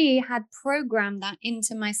she had programmed that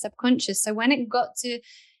into my subconscious. So when it got to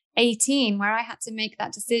 18, where I had to make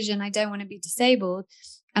that decision, I don't want to be disabled,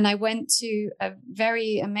 and I went to a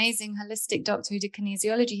very amazing holistic doctor who did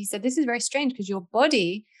kinesiology, he said, this is very strange, because your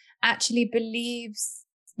body actually believes,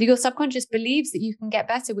 your subconscious believes that you can get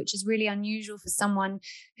better, which is really unusual for someone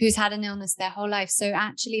who's had an illness their whole life. So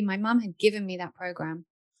actually, my mum had given me that program.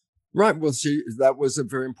 Right. Well, see, that was a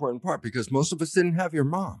very important part, because most of us didn't have your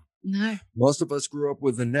mom. No. Most of us grew up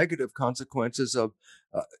with the negative consequences of,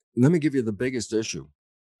 let me give you the biggest issue,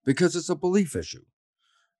 because it's a belief issue.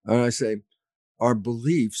 And I say, our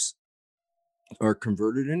beliefs are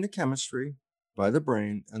converted into chemistry by the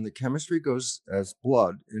brain, and the chemistry goes as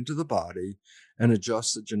blood into the body and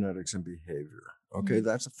adjusts the genetics and behavior. Okay,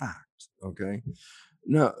 that's a fact. Okay.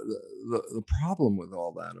 Now, the problem with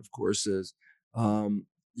all that, of course, is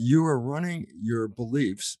you are running your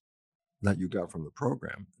beliefs that you got from the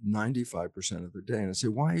program 95% of the day. And I say,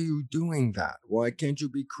 why are you doing that? Why can't you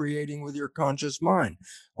be creating with your conscious mind?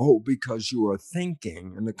 Oh, because you are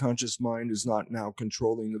thinking, and the conscious mind is not now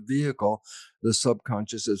controlling the vehicle. The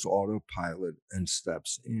subconscious is autopilot and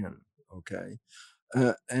steps in. Okay.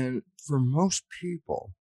 And for most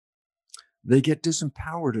people, they get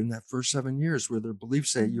disempowered in that first 7 years, where their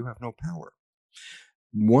beliefs say you have no power.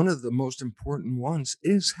 One of the most important ones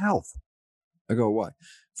is health. I go, why?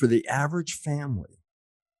 For the average family,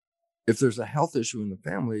 if there's a health issue in the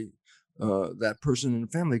family, that person in the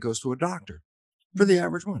family goes to a doctor. For the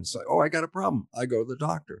average one, it's like, oh, I got a problem, I go to the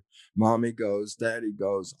doctor. Mommy goes, daddy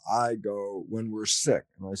goes, I go when we're sick.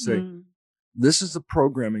 And I say, this is the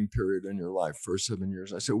programming period in your life, first 7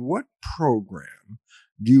 years. I say, what program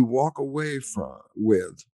do you walk away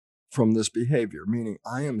with from this behavior, meaning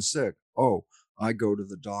I am sick. Oh, I go to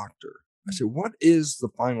the doctor. I say, what is the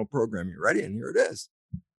final program? You ready? And here it is.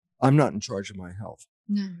 I'm not in charge of my health.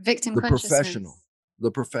 No, victim The consciousness.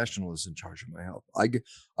 professional is in charge of my health.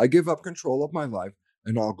 I give up control of my life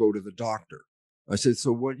and I'll go to the doctor. I said,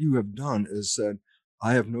 so what you have done is said,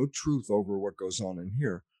 I have no truth over what goes on in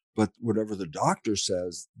here, but whatever the doctor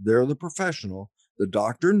says, they're the professional. The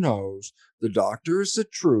doctor knows, the doctor is the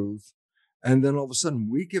truth. And then all of a sudden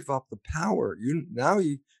we give up the power. You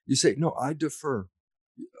say, no, I defer.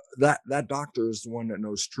 That doctor is the one that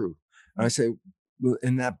knows truth. And I say, well,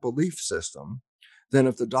 in that belief system, then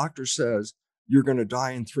if the doctor says you're going to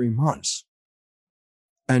die in 3 months,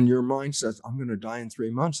 and your mind says, I'm going to die in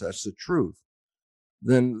 3 months, that's the truth,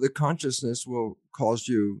 then the consciousness will cause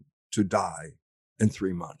you to die in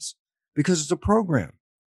 3 months because it's a program.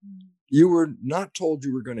 You were not told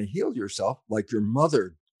you were going to heal yourself like your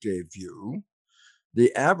mother gave you.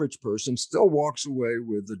 The average person still walks away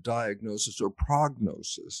with the diagnosis or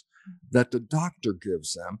prognosis that the doctor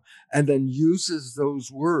gives them and then uses those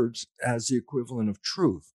words as the equivalent of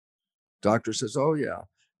truth. Doctor says, oh, yeah,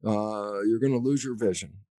 you're going to lose your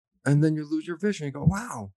vision. And then you lose your vision. You go,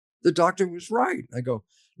 wow, the doctor was right. I go,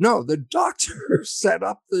 no, the doctor set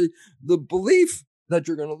up the belief that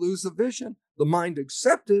you're going to lose the vision. The mind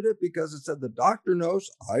accepted it because it said the doctor knows.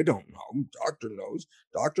 I don't know. Doctor knows.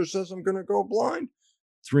 Doctor says I'm going to go blind.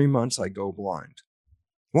 3 months, I go blind.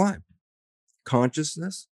 Why?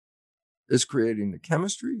 Consciousness is creating the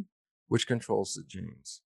chemistry, which controls the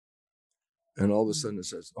genes. And all of a sudden it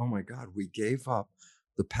says, oh my God, we gave up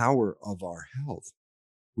the power of our health.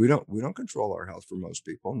 We don't control our health for most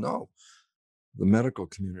people. No, the medical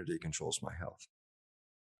community controls my health.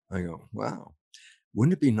 I go, wow,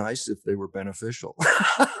 wouldn't it be nice if they were beneficial?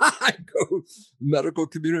 I go, the medical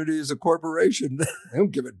community is a corporation. They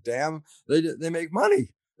don't give a damn. They make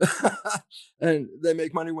money. And they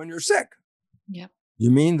make money when you're sick. Yep. You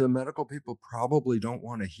mean the medical people probably don't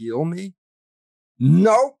want to heal me?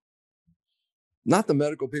 No. Not the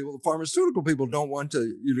medical people. The pharmaceutical people don't want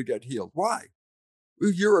you to get healed. Why?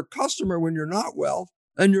 You're a customer when you're not well,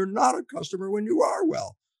 and you're not a customer when you are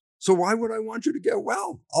well. So why would I want you to get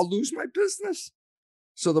well? I'll lose my business.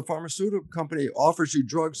 So the pharmaceutical company offers you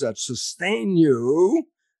drugs that sustain you,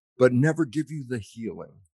 but never give you the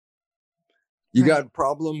healing. You got a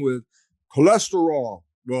problem with cholesterol.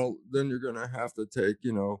 Well, then you're going to have to take,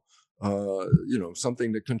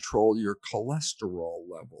 something to control your cholesterol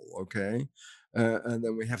level. Okay. And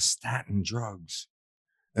then we have statin drugs.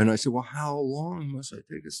 And I said, well, how long must I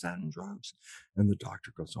take a statin drugs? And the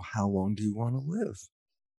doctor goes, well, how long do you want to live?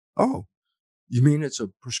 Oh, you mean it's a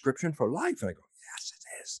prescription for life? And I go, yes,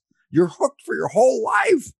 it is. You're hooked for your whole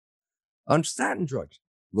life on statin drugs.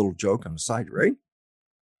 Little joke on the side, right?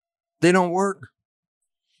 They don't work.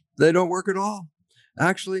 They don't work at all.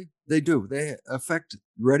 Actually, they do. They affect,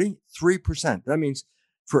 ready? 3%. That means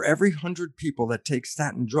for every 100 people that take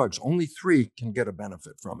statin drugs, only 3 can get a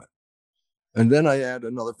benefit from it. And then I add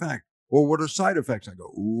another fact. Well, what are side effects? I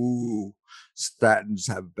go, ooh, statins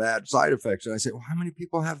have bad side effects. And I say, well, how many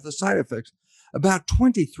people have the side effects? About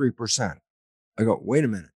 23%. I go, wait a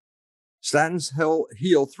minute. Statins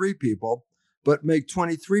heal 3 people, but make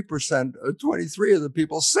 23 of the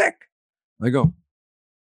people sick. I go,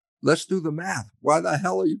 let's do the math. Why the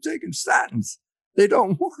hell are you taking statins? They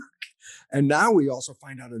don't work. And now we also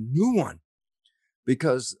find out a new one.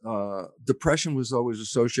 Because depression was always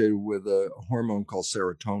associated with a hormone called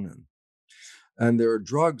serotonin. And there are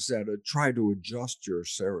drugs that try to adjust your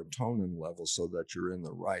serotonin level so that you're in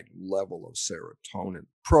the right level of serotonin.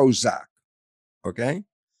 Prozac, okay?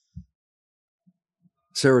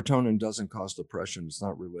 Serotonin doesn't cause depression. It's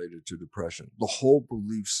not related to depression. The whole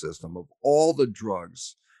belief system of all the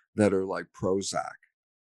drugs that are like Prozac,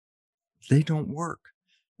 they don't work.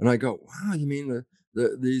 And I go, wow, you mean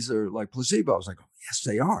these are like placebos? I go, yes,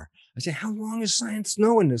 they are. I say, how long is science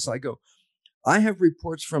knowing this? I go, I have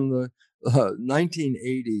reports from the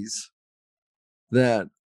 1980s that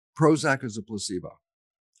Prozac is a placebo.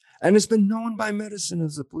 And it's been known by medicine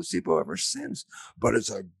as a placebo ever since, but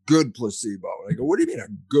it's a good placebo. And I go, what do you mean a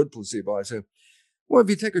good placebo? I say, well, if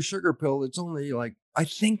you take a sugar pill, it's only like, I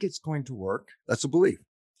think it's going to work. That's a belief.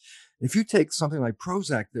 If you take something like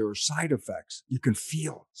Prozac, there are side effects. You can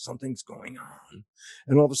feel something's going on.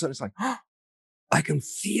 And all of a sudden it's like, oh, I can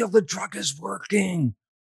feel the drug is working.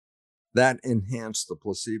 That enhanced the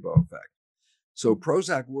placebo effect. So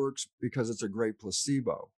Prozac works because it's a great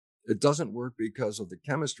placebo. It doesn't work because of the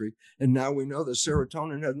chemistry. And now we know that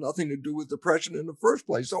serotonin had nothing to do with depression in the first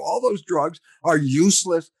place. So all those drugs are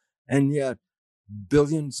useless. And yet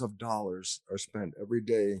billions of dollars are spent every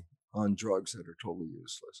day on drugs that are totally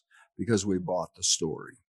useless because we bought the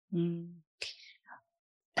story.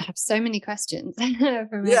 I have so many questions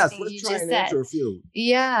from Yes, everything let's you try just and said. answer a few.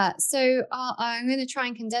 Yeah, so I'm going to try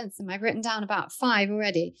and condense them. I've written down about 5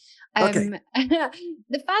 already. Okay.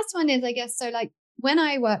 The first one is, I guess, so like when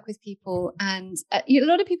I work with people, and a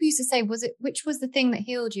lot of people used to say, which was the thing that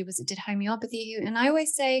healed you? Did homeopathy heal? And I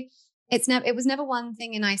always say it was never one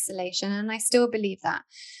thing in isolation, and I still believe that.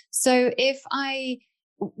 So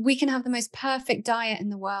we can have the most perfect diet in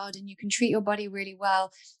the world and you can treat your body really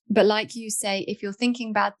well. But like you say, if you're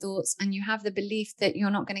thinking bad thoughts and you have the belief that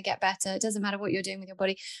you're not going to get better, it doesn't matter what you're doing with your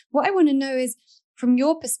body. What I want to know is from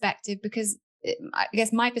your perspective, because I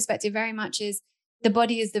guess my perspective very much is the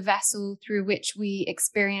body is the vessel through which we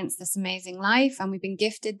experience this amazing life. And we've been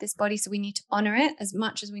gifted this body. So we need to honor it as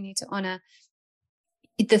much as we need to honor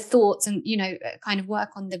the thoughts and, kind of work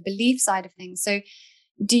on the belief side of things. So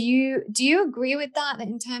do you agree with that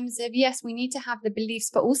in terms of, yes, we need to have the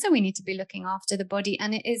beliefs, but also we need to be looking after the body,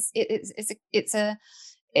 and it's a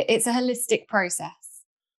holistic process?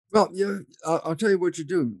 Well, yeah, I'll tell you what you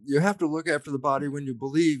do. You have to look after the body when you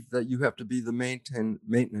believe that you have to be the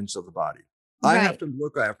maintenance of the body. I have to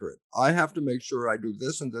look after it. I have to make sure I do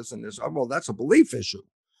this and this and this. Well, that's a belief issue.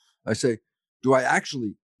 I say, do I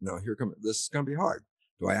actually? No, this is going to be hard.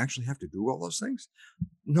 Do I actually have to do all those things?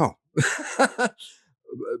 No.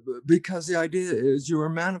 Because the idea is you are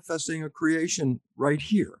manifesting a creation right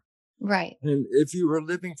here. Right. And if you are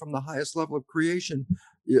living from the highest level of creation,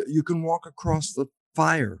 you can walk across the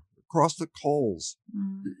fire, across the coals.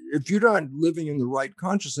 If you're not living in the right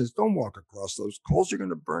consciousness, don't walk across those coals. You're going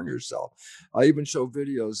to burn yourself. I even show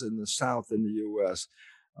videos in the South in the U.S.,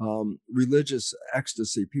 religious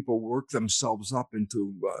ecstasy. People work themselves up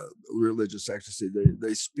into religious ecstasy.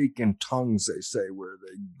 They speak in tongues, they say, where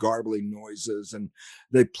they garbling noises, and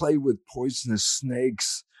they play with poisonous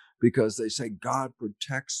snakes because they say, God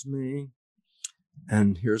protects me.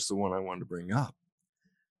 And here's the one I want to bring up.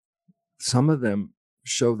 Some of them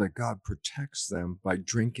show that God protects them by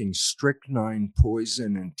drinking strychnine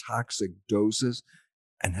poison in toxic doses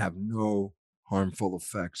and have no harmful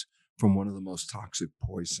effects from one of the most toxic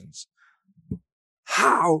poisons.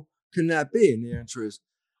 How can that be? And the answer is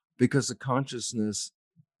because the consciousness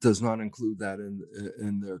does not include that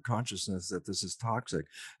in their consciousness that this is toxic.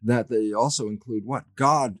 That they also include what?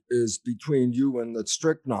 God is between you and the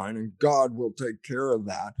strychnine, and God will take care of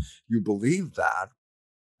that. You believe that,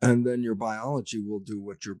 and then your biology will do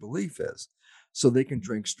what your belief is. So they can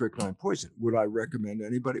drink strychnine poison. Would I recommend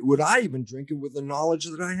anybody? Would I even drink it with the knowledge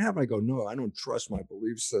that I have? I go, no, I don't trust my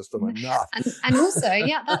belief system enough. And also,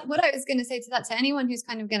 what I was going to say to anyone who's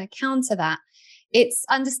kind of going to counter that, it's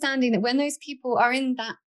understanding that when those people are in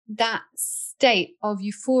that state of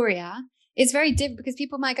euphoria, it's very different, because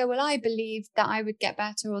people might go, well, I believed that I would get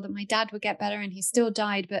better or that my dad would get better and he still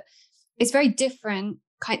died. But it's very different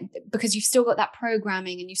because you've still got that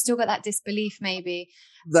programming and you've still got that disbelief maybe.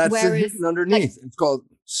 That's hidden underneath. It's called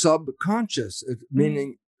subconscious,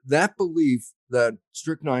 meaning that belief that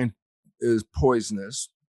strychnine is poisonous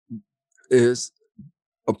is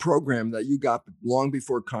a program that you got long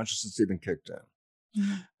before consciousness even kicked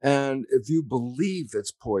in. And if you believe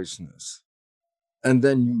it's poisonous and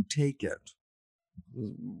then you take it,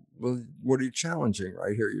 well, what are you challenging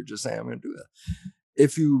right here? You're just saying, I'm going to do that.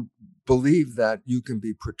 If you believe that you can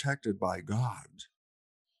be protected by God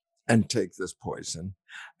and take this poison,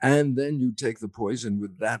 and then you take the poison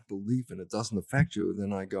with that belief and it doesn't affect you,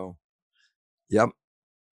 then I go, yep,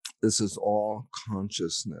 this is all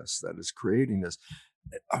consciousness that is creating this.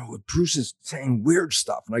 Oh, Bruce is saying weird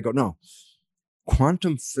stuff. And I go, no,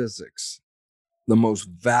 quantum physics, the most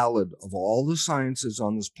valid of all the sciences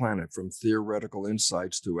on this planet, from theoretical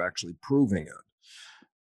insights to actually proving it.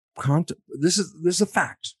 This is a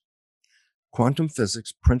fact. Quantum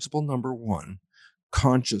physics, principle number 1,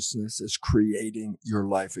 consciousness is creating your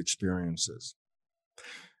life experiences.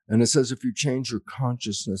 And it says if you change your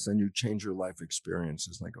consciousness, then you change your life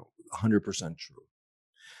experiences. And I go, 100% true.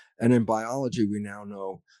 And in biology, we now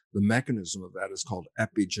know the mechanism of that is called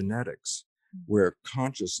epigenetics, where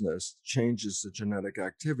consciousness changes the genetic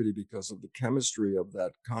activity because of the chemistry of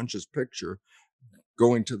that conscious picture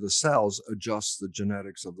going to the cells, adjusts the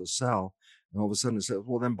genetics of the cell. And all of a sudden it says,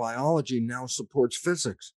 well, then biology now supports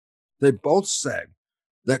physics. They both say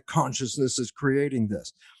that consciousness is creating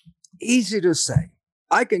this. Easy to say.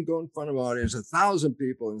 I can go in front of an audience, 1,000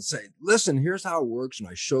 people, and say, listen, here's how it works. And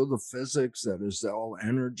I show the physics that is all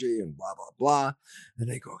energy and blah, blah, blah. And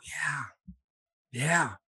they go,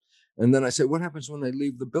 yeah. And then I say, what happens when they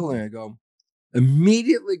leave the building? I go,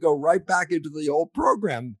 immediately go right back into the old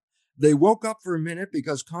program. They woke up for a minute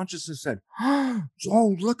because consciousness said,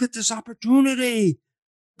 oh, look at this opportunity.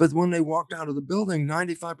 But when they walked out of the building,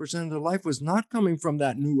 95% of their life was not coming from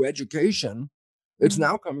that new education. It's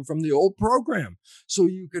now coming from the old program. So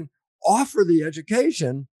you can offer the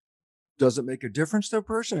education. Does it make a difference to a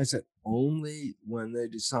person? I said, only when they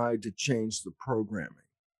decide to change the programming.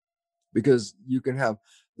 Because you can have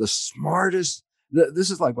the smartest, this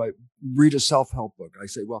is like I read a self-help book. I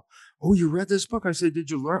say, well, oh, you read this book? I say, did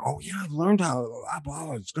you learn? Oh, yeah, I've learned how,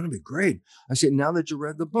 it's going to be great. I say, now that you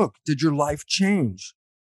read the book, did your life change?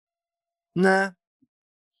 Nah,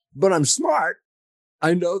 but I'm smart.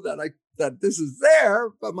 I know that this is there,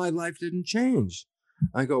 but my life didn't change.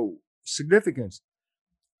 I go, significance.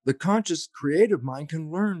 The conscious creative mind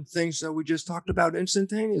can learn things that we just talked about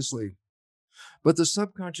instantaneously. But the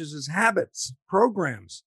subconscious is habits,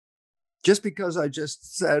 programs. Just because I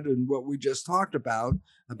just said and what we just talked about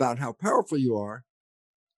how powerful you are,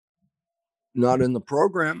 not in the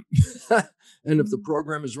program. And if the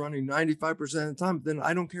program is running 95% of the time, then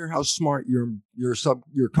I don't care how smart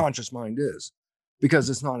your conscious mind is, because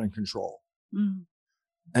it's not in control. Mm.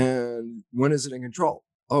 And when is it in control?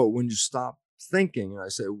 Oh, when you stop thinking. And I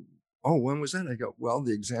say, oh, when was that? I go, well,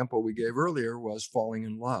 the example we gave earlier was falling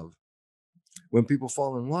in love. When people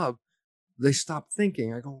fall in love, they stop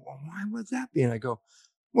thinking. I go, well, why would that be? And I go,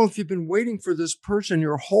 well, if you've been waiting for this person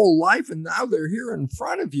your whole life and now they're here in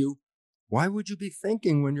front of you, why would you be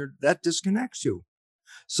thinking when that disconnects you?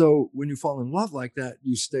 So when you fall in love like that,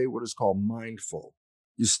 you stay what is called mindful.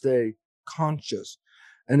 You stay conscious.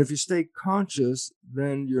 And if you stay conscious,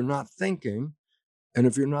 then you're not thinking. And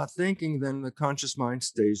if you're not thinking, then the conscious mind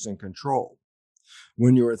stays in control.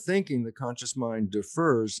 When you are thinking, the conscious mind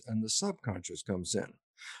defers and the subconscious comes in.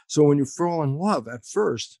 So when you fall in love, at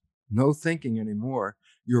first, no thinking anymore,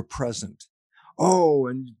 you're present. Oh,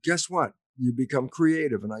 and guess what? You become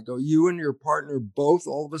creative. And I go, you and your partner both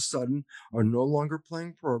all of a sudden are no longer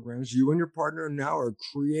playing programs. You and your partner now are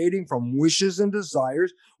creating from wishes and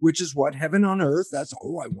desires, which is what heaven on earth. That's,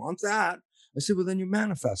 oh, I want that. I said, well, then you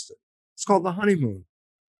manifest it. It's called the honeymoon.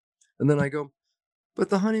 And then I go, but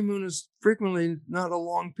the honeymoon is frequently not a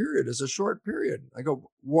long period. It's a short period. I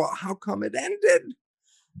go, well, how come it ended?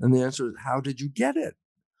 And the answer is, how did you get it?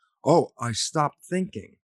 Oh, I stopped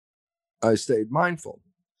thinking. I stayed mindful.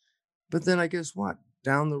 But then I guess what?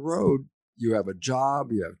 Down the road, you have a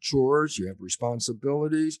job, you have chores, you have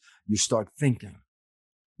responsibilities, you start thinking.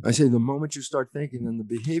 I say the moment you start thinking, then the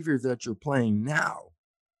behavior that you're playing now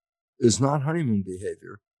is not honeymoon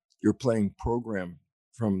behavior. You're playing program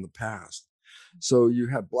from the past. So you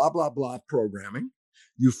have blah, blah, blah programming.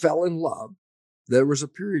 You fell in love. There was a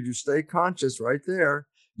period you stayed conscious right there.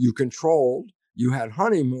 You controlled. You had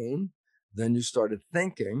honeymoon. Then you started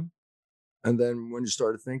thinking. And then when you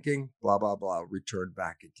started thinking, blah, blah, blah, returned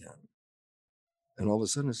back again. And all of a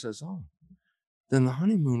sudden it says, oh, then the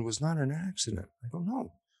honeymoon was not an accident. I go,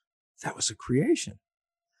 no, that was a creation.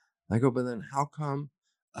 I go, but then how come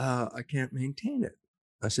I can't maintain it?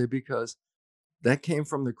 I say, because that came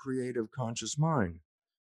from the creative conscious mind.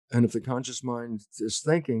 And if the conscious mind is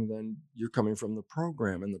thinking, then you're coming from the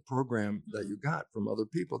program, and the program that you got from other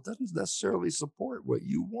people doesn't necessarily support what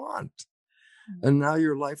you want. And now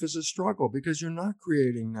your life is a struggle because you're not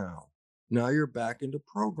creating now. Now you're back into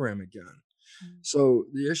program again. So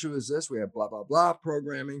the issue is this: we have blah, blah, blah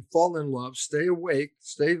programming, fall in love, stay awake,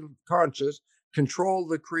 stay conscious, control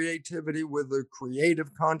the creativity with the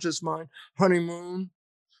creative conscious mind, honeymoon.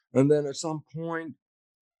 And then at some point,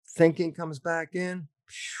 thinking comes back in.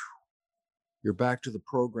 You're back to the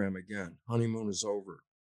program again. Honeymoon is over.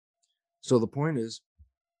 So the point is,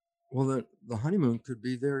 well, the honeymoon could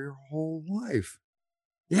be there your whole life.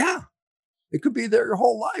 Yeah, it could be there your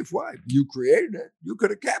whole life. Why? You created it. You could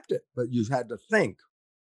have kept it, but you had to think.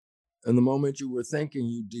 And the moment you were thinking,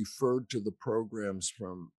 you deferred to the programs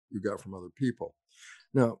you got from other people.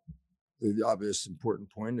 Now, the obvious important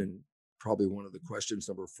point, and probably one of the questions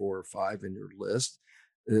number 4 or 5 in your list,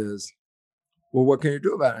 is, well, what can you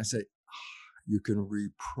do about it? I say, you can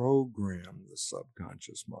reprogram the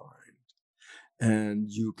subconscious mind, and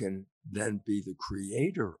you can then be the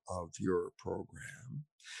creator of your program.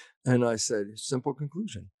 And I said, simple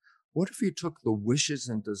conclusion. What if you took the wishes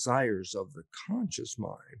and desires of the conscious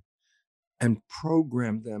mind and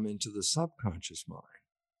programmed them into the subconscious mind?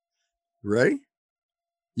 Ready?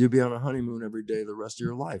 You'd be on a honeymoon every day the rest of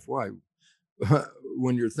your life. Why?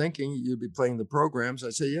 When you're thinking, you'd be playing the programs.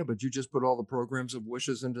 I say, yeah, but you just put all the programs of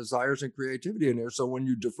wishes and desires and creativity in there. So when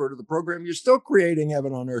you defer to the program, you're still creating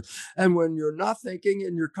heaven on earth. And when you're not thinking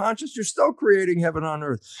and you're conscious, you're still creating heaven on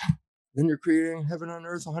earth. Then you're creating heaven on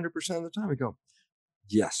earth 100% of the time. I go,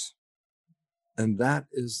 yes. And that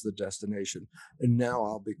is the destination. And now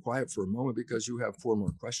I'll be quiet for a moment because you have 4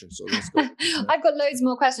 more questions. So let's go. I've got loads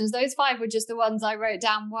more questions. Those 5 were just the ones I wrote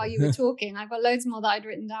down while you were talking. I've got loads more that I'd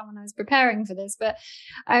written down when I was preparing for this. But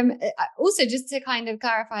also, just to kind of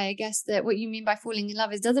clarify, I guess that what you mean by falling in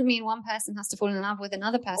love is doesn't mean one person has to fall in love with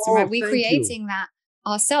another person, right? We're creating that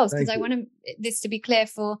ourselves, because I want this to be clear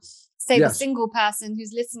for, say, the single person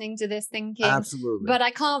who's listening to this thinking, absolutely, but I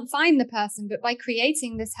can't find the person. But by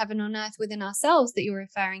creating this heaven on earth within ourselves that you're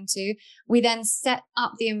referring to, we then set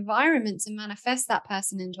up the environment to manifest that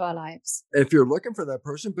person into our lives. If you're looking for that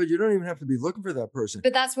person, but you don't even have to be looking for that person.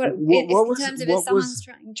 But that's in terms of if someone's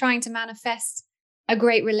trying to manifest a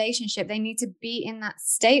great relationship, they need to be in that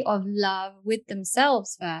state of love with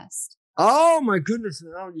themselves first. Oh my goodness!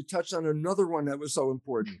 Now you touched on another one that was so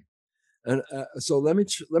important. And so let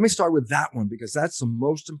me start with that one, because that's the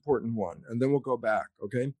most important one, and then we'll go back.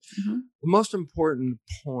 Okay. Mm-hmm. The most important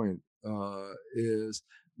point is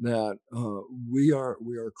that we are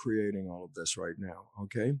creating all of this right now.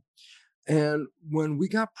 Okay. And when we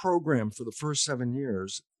got programmed for the first 7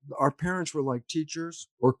 years, our parents were like teachers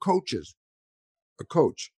or coaches. A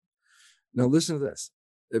coach. Now listen to this: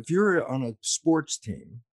 if you're on a sports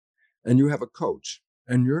team and you have a coach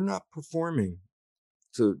and you're not performing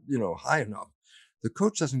to, high enough, the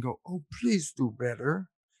coach doesn't go, "Oh, please do better."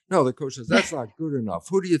 No, the coach says, "That's not good enough.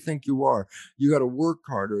 Who do you think you are? You got to work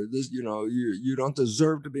harder. This, you don't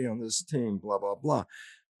deserve to be on this team, blah, blah, blah."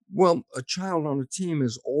 Well, a child on a team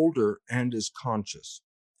is older and is conscious,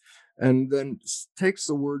 and then takes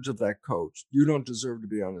the words of that coach, "You don't deserve to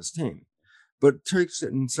be on this team," but takes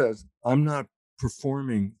it and says, "I'm not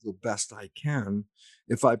performing the best I can.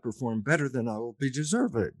 If I perform better, then I will be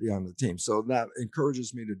deserved to be on the team." So that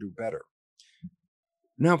encourages me to do better.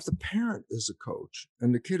 Now, if the parent is a coach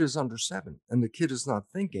and the kid is under 7 and the kid is not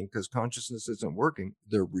thinking because consciousness isn't working,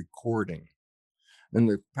 they're recording. And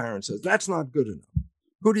the parent says, "That's not good enough.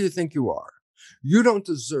 Who do you think you are? You don't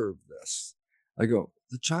deserve this." I go,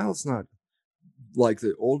 the child's not like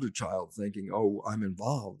the older child thinking, "Oh, I'm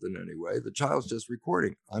involved in any way." The child's just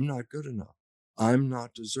recording. "I'm not good enough. I'm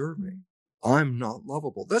not deserving. I'm not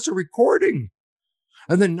lovable." That's a recording.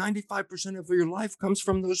 And then 95% of your life comes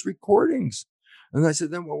from those recordings. And I said,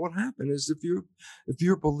 then what happened is if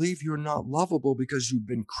you believe you're not lovable because you've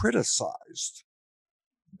been criticized,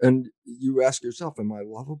 and you ask yourself, "Am I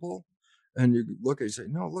lovable?" And you look and you say,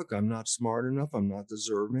 "No, look, I'm not smart enough. I'm not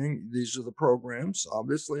deserving. These are the programs.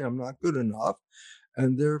 Obviously, I'm not good enough."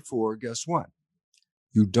 And therefore, guess what?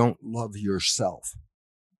 You don't love yourself.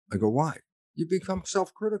 I go, "Why?" You become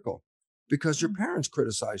self-critical because your parents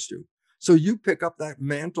criticized you. So you pick up that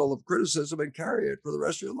mantle of criticism and carry it for the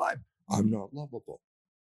rest of your life. "I'm not lovable.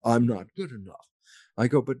 I'm not good enough." I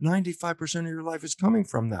go, but 95% of your life is coming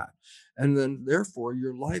from that. And then therefore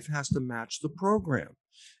your life has to match the program.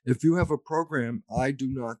 If you have a program, "I do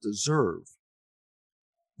not deserve,"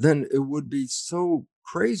 then it would be so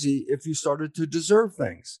crazy if you started to deserve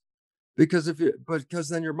things. Because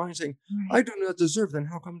then your mind's saying, Right. "I do not deserve, then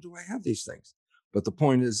how come do I have these things?" But the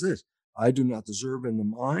point is this: I do not deserve in the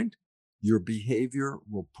mind, your behavior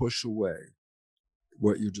will push away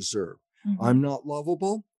what you deserve. Mm-hmm. I'm not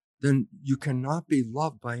lovable, then you cannot be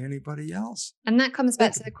loved by anybody else. And that comes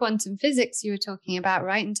back to the quantum physics you were talking about,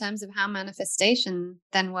 right? In terms of how manifestation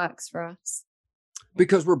then works for us.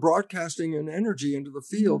 Because we're broadcasting an energy into the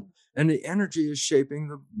field, and the energy is shaping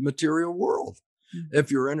the material world.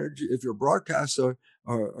 If your broadcasts are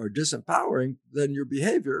disempowering, then your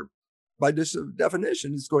behavior, by this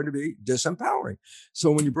definition, is going to be disempowering.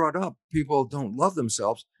 So when you brought up people don't love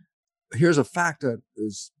themselves, here's a fact that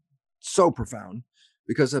is so profound,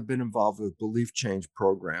 because I've been involved with belief change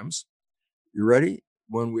programs. You ready?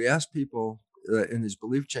 When we ask people in these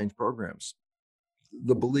belief change programs,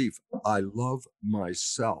 the belief, "I love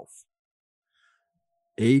myself,"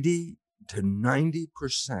 80 to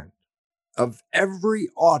 90% of every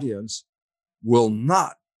audience will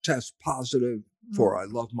not test positive for "I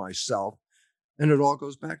love myself." And it all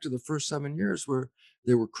goes back to the first 7 years where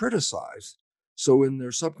they were criticized. So in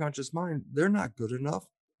their subconscious mind, they're not good enough.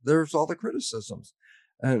 There's all the criticisms.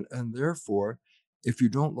 And therefore, if you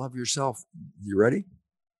don't love yourself, you ready?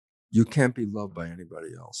 You can't be loved by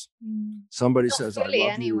anybody else. Somebody Not says, "I fully,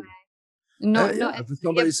 love anyway. you." If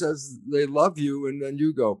somebody says they love you, and then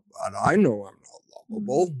you go, "But I know I'm not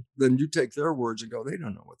lovable," then you take their words and go, "They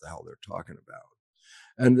don't know what the hell they're talking about."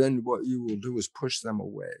 And then what you will do is push them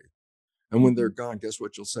away. And when they're gone, guess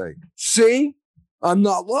what you'll say? "See, I'm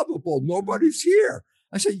not lovable. Nobody's here."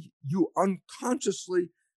 I say, you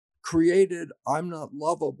unconsciously created "I'm not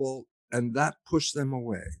lovable," and that pushed them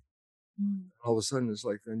away. All of a sudden, it's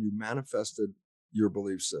like then you manifested your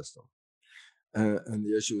belief system. And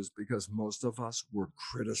the issue is because most of us were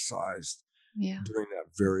criticized during that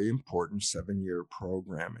very important 7-year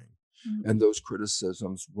programming. And those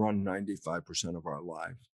criticisms run 95% of our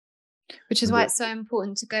life. Which is why it's so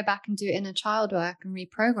important to go back and do inner child work and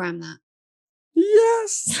reprogram that.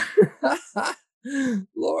 Yes.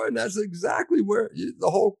 Lauren, that's exactly where the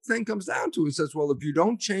whole thing comes down to. It says, well, if you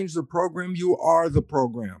don't change the program, you are the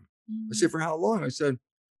program. I say, for how long? I said,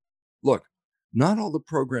 look, not all the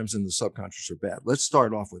programs in the subconscious are bad. Let's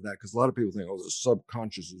start off with that, because a lot of people think, oh, the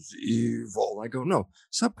subconscious is evil. I go, no,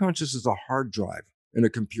 subconscious is a hard drive in a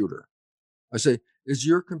computer. I say, is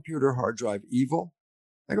your computer hard drive evil?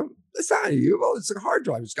 I go, it's not evil. It's a hard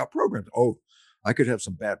drive. It's got programs. Oh, I could have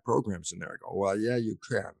some bad programs in there. I go, well, yeah, you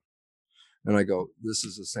can. And I go, this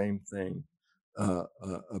is the same thing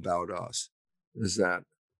about us, is that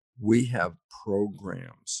we have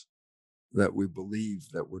programs that we believe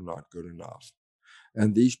that we're not good enough.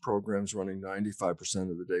 And these programs running 95%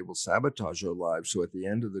 of the day will sabotage our lives. So at the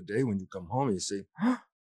end of the day, when you come home, you see,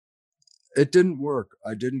 it didn't work.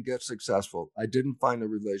 I didn't get successful. I didn't find a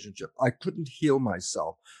relationship. I couldn't heal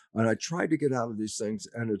myself. And I tried to get out of these things,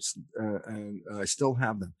 and I still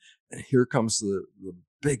have them. And here comes the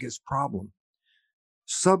biggest problem.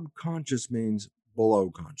 Subconscious means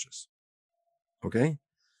below conscious. Okay?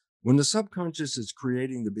 When the subconscious is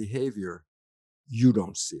creating the behavior, you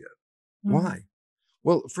don't see it. Why?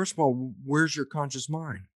 Well, first of all, where's your conscious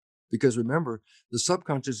mind? Because remember, the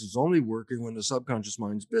subconscious is only working when the subconscious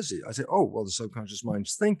mind's busy. I say, oh, well, the subconscious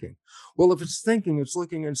mind's thinking. Well, if it's thinking, it's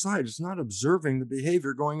looking inside. It's not observing the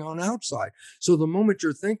behavior going on outside. So the moment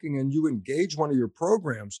you're thinking and you engage one of your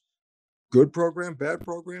programs, good program, bad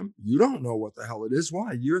program, you don't know what the hell it is.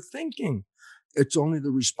 Why? You're thinking. It's only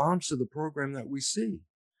the response to the program that we see.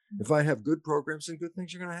 If I have good programs, then good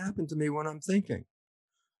things are going to happen to me when I'm thinking.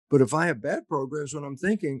 But if I have bad programs when I'm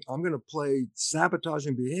thinking, I'm going to play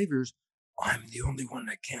sabotaging behaviors. I'm the only one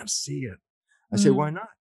that can't see it. I say, why not?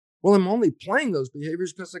 Well, I'm only playing those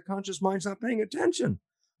behaviors because the conscious mind's not paying attention.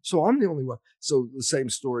 So I'm the only one. So the same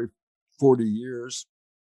story, 40 years,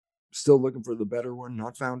 still looking for the better one,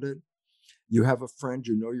 not found it. You have a friend,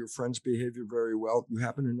 you know your friend's behavior very well. You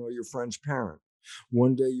happen to know your friend's parent.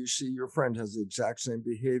 One day you see your friend has the exact same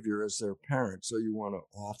behavior as their parent. So you want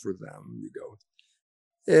to offer them. You go,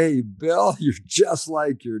 hey, Bill, you're just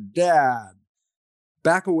like your dad.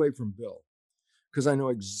 Back away from Bill, because I know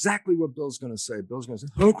exactly what Bill's going to say. Bill's going to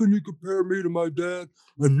say, how can you compare me to my dad?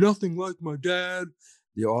 I'm nothing like my dad.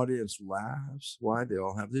 The audience laughs. Why? They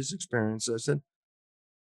all have these experiences. I said,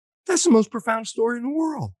 that's the most profound story in the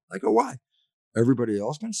world. I go, why? Everybody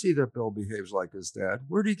else can see that Bill behaves like his dad.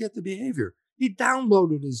 Where did he get the behavior? He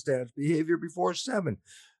downloaded his dad's behavior before 7.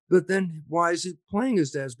 But then why is he playing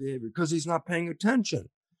his dad's behavior? Because he's not paying attention.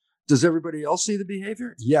 Does everybody else see the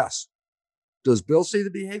behavior? Yes. Does Bill see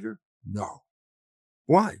the behavior? No.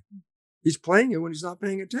 Why? He's playing it when he's not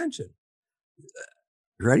paying attention.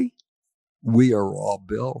 Ready? We are all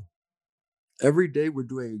Bill. Every day we're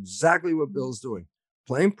doing exactly what Bill's doing.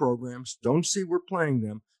 Playing programs, don't see we're playing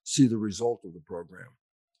them, see the result of the program.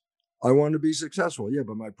 I want to be successful. Yeah,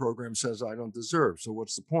 but my program says I don't deserve. So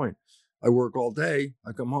what's the point? I work all day.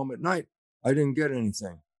 I come home at night. I didn't get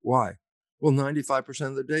anything. Why? Well, 95%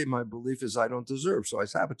 of the day, my belief is I don't deserve. So I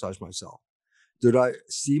sabotage myself. Did I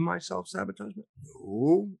see myself sabotage?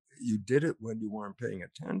 No, you did it when you weren't paying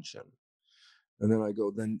attention. And then I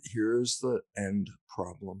go, then here's the end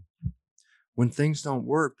problem. When things don't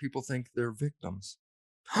work, people think they're victims.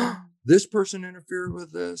 This person interfered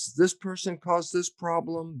with this. This person caused this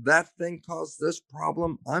problem. That thing caused this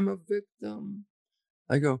problem. I'm a victim.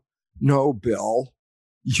 I go, no, Bill,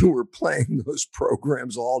 you were playing those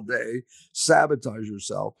programs all day, sabotage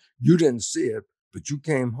yourself. You didn't see it, but you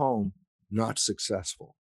came home not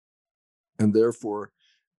successful. And therefore,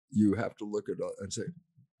 you have to look at it and say,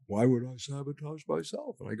 why would I sabotage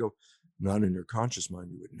myself? And I go, not in your conscious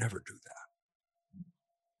mind. You would never do that.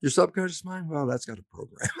 Your subconscious mind, well, that's got a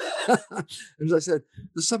program. And as I said,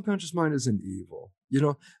 the subconscious mind isn't evil. You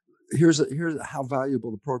know, here's how valuable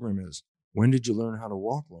the program is. When did you learn how to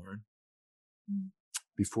walk, Lauren?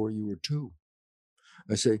 Before you were 2.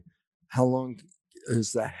 I say, how long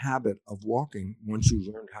is the habit of walking once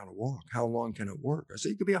you learned how to walk? How long can it work? I say,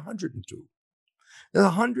 it could be 102. In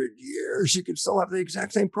 100 years, you can still have the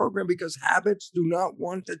exact same program because habits do not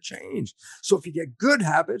want to change. So if you get good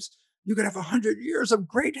habits, you could have 100 years of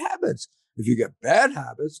great habits. If you get bad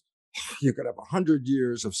habits, you could have 100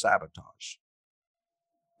 years of sabotage.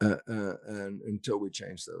 And until we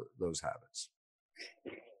change those habits.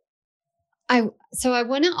 So I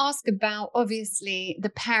want to ask about, obviously, the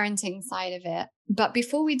parenting side of it. But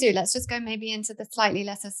before we do, let's just go maybe into the slightly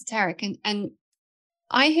less esoteric. And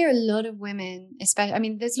I hear a lot of women, especially, I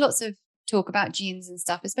mean, there's lots of talk about genes and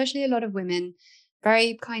stuff, especially a lot of women,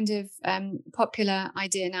 very kind of popular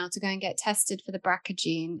idea now to go and get tested for the BRCA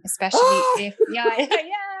gene, especially if, yeah, I know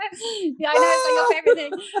it's like your favorite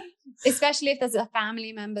thing, especially if there's a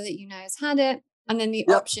family member that you know has had it. And then the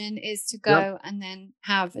option is to go and then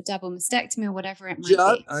have a double mastectomy or whatever it might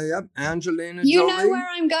be. Yep, Angelina You Jolie. know where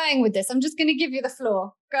I'm going with this. I'm just going to give you the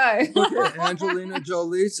floor. Go. Okay, Angelina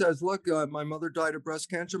Jolie says, look, my mother died of breast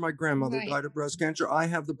cancer. My grandmother died of breast cancer. I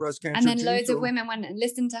have the breast cancer And then gene, loads of women went and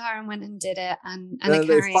listened to her and went and did it. And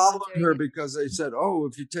they followed her because they said, oh,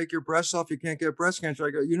 if you take your breasts off, you can't get breast cancer. I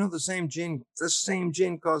go, you know, this same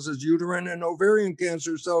gene causes uterine and ovarian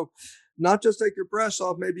cancer. So not just take your breasts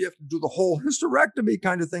off, maybe you have to do the whole hysterectomy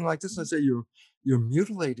kind of thing like this. And I say, you're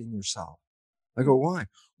mutilating yourself. I go, why?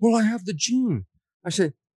 Well, I have the gene. I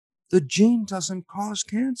say, the gene doesn't cause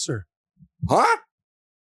cancer. Huh?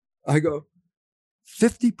 I go,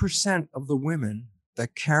 50% of the women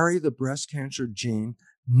that carry the breast cancer gene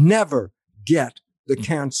never get the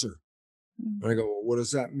cancer. And I go, well, what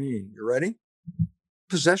does that mean? You ready?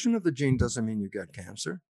 Possession of the gene doesn't mean you get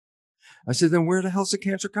cancer. I said, then where the hell's the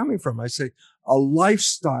cancer coming from? I say, a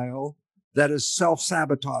lifestyle that is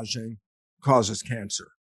self-sabotaging causes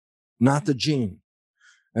cancer, not the gene.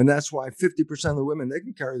 And that's why 50% of the women, they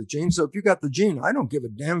can carry the gene. So if you got the gene, I don't give a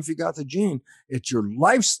damn if you got the gene. It's your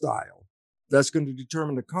lifestyle that's going to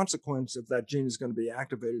determine the consequence if that gene is going to be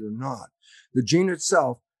activated or not. The gene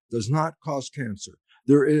itself does not cause cancer.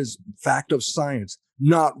 There is fact of science.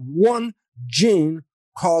 Not one gene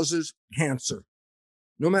causes cancer.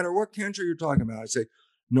 No matter what cancer you're talking about, I say,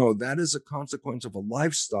 no, that is a consequence of a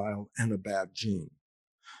lifestyle and a bad gene.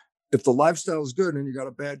 If the lifestyle is good and you got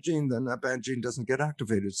a bad gene, then that bad gene doesn't get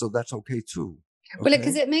activated. So that's okay too. Okay? Well,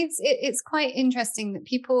 because it's quite interesting that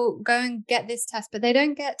people go and get this test, but they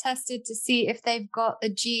don't get tested to see if they've got a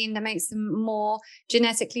gene that makes them more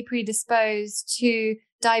genetically predisposed to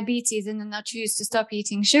diabetes, and then they'll choose to stop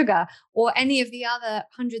eating sugar, or any of the other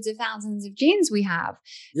hundreds of thousands of genes we have.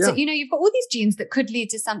 Yeah. So, you've got all these genes that could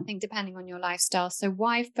lead to something depending on your lifestyle. So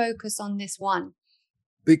why focus on this one?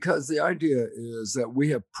 Because the idea is that we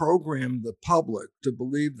have programmed the public to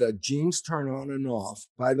believe that genes turn on and off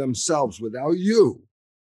by themselves without you.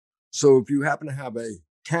 So if you happen to have a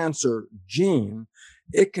cancer gene,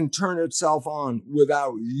 it can turn itself on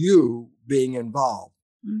without you being involved.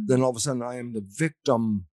 Mm. Then all of a sudden I am the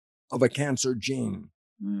victim of a cancer gene.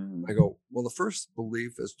 Mm. I go, well, the first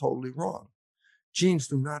belief is totally wrong. Genes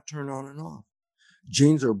do not turn on and off.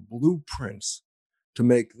 Genes are blueprints to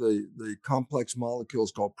make the complex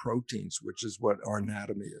molecules called proteins, which is what our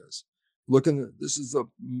anatomy is. This is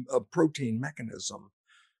a protein mechanism.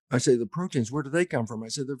 I say, the proteins, where do they come from? I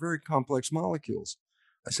say, they're very complex molecules.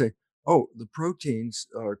 I say, oh, the proteins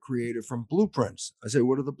are created from blueprints. I say,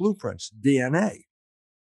 what are the blueprints? DNA.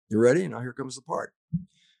 You ready? Now here comes the part.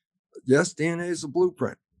 Yes, DNA is a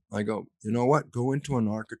blueprint. I go, you know what? Go into an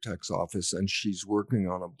architect's office and she's working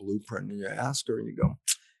on a blueprint, and you ask her and you go,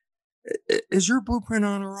 is your blueprint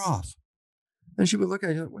on or off? And she would look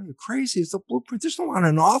at you, well, you're crazy. It's a blueprint. There's no on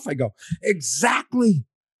and off. I go, exactly.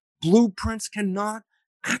 Blueprints cannot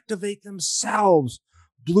activate themselves.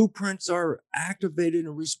 Blueprints are activated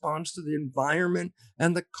in response to the environment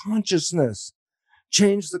and the consciousness.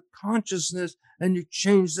 Change the consciousness and you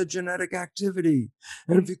change the genetic activity.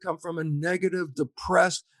 And if you come from a negative,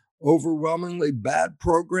 depressed, overwhelmingly bad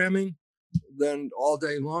programming, then all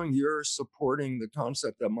day long, you're supporting the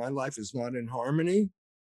concept that my life is not in harmony,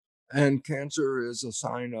 and cancer is a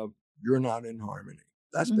sign of you're not in harmony.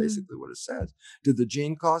 That's basically what it says. Did the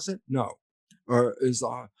gene cause it? No. Or is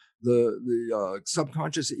the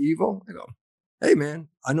subconscious evil? I go, hey, man,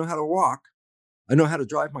 I know how to walk. I know how to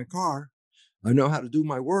drive my car. I know how to do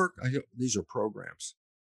my work. These are programs,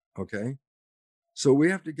 okay? So we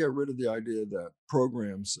have to get rid of the idea that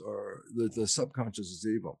programs are, that the subconscious is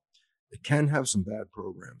evil. It can have some bad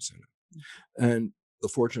programs in it. And the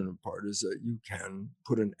fortunate part is that you can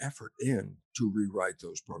put an effort in to rewrite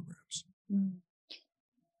those programs.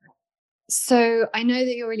 So I know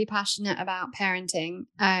that you're really passionate about parenting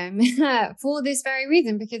for this very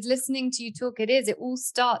reason, because listening to you talk, it all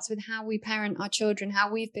starts with how we parent our children,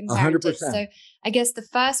 how we've been parented. 100%. So I guess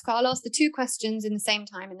I'll ask the two questions in the same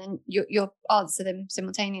time, and then you'll answer them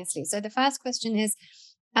simultaneously. So the first question is,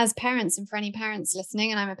 as parents, and for any parents listening,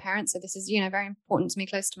 and I'm a parent, so this is, very important to me,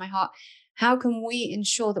 close to my heart, how can we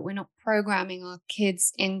ensure that we're not programming our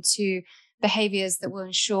kids into behaviors that will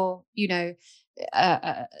ensure,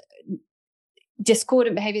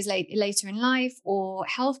 discordant behaviors later in life, or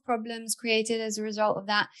health problems created as a result of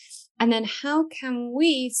that? And then how can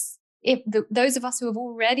we those of us who have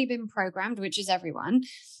already been programmed, which is everyone,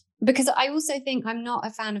 because I also think I'm not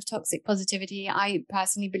a fan of toxic positivity. I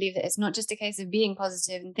personally believe that it's not just a case of being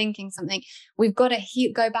positive and thinking something. We've got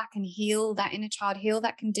to go back and heal that inner child, heal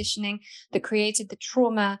that conditioning that created the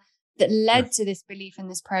trauma that led to this belief in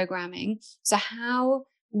this programming. So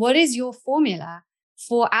what is your formula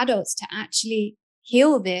for adults to actually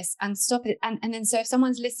heal this and stop it? And then, so if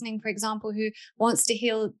someone's listening, for example, who wants to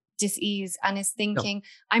heal dis-ease and is thinking,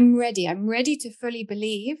 I'm ready to fully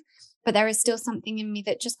believe, but there is still something in me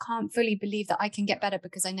that just can't fully believe that I can get better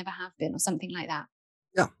because I never have been, or something like that.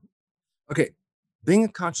 Yeah. Okay. Being a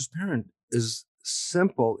conscious parent is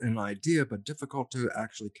simple in idea, but difficult to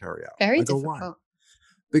actually carry out. Very difficult. Why?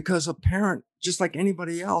 Because a parent, just like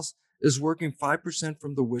anybody else, is working 5%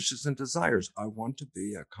 from the wishes and desires. I want to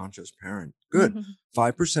be a conscious parent. Good.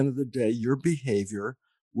 5% of the day, your behavior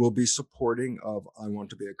will be supporting of, I want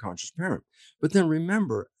to be a conscious parent. But then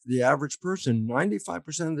remember, the average person,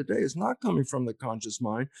 95% of the day is not coming from the conscious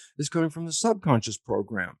mind, it's coming from the subconscious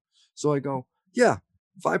program. So I go,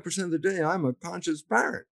 5% of the day, I'm a conscious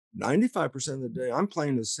parent. 95% of the day, I'm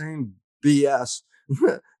playing the same BS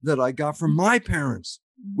that I got from my parents,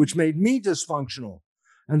 which made me dysfunctional.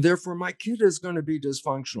 And therefore, my kid is going to be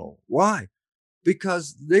dysfunctional. Why?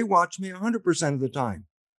 Because they watch me 100% of the time.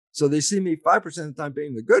 So they see me 5% of the time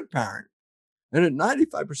being the good parent. And at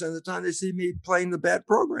 95% of the time, they see me playing the bad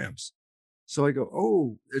programs. So I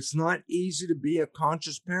go, it's not easy to be a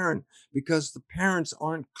conscious parent because the parents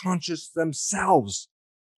aren't conscious themselves.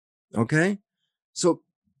 Okay? So,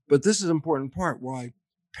 but this is an important part why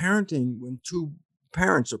parenting, when two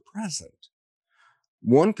parents are present,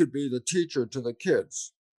 one could be the teacher to the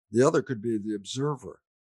kids. The other could be the observer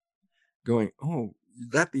going,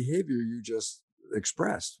 that behavior you just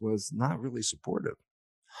expressed was not really supportive.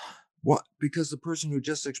 What? Because the person who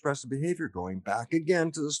just expressed the behavior, going back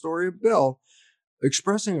again to the story of Bill,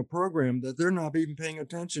 expressing a program that they're not even paying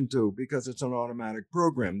attention to because it's an automatic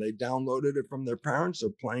program. They downloaded it from their parents. They're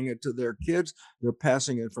playing it to their kids. They're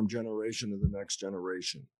passing it from generation to the next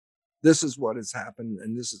generation. This is what has happened,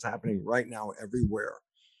 and this is happening right now everywhere.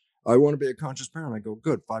 I want to be a conscious parent. I go,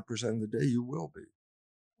 good, 5% of the day you will be.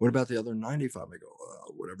 What about the other 95? I go,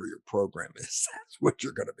 whatever your program is, that's what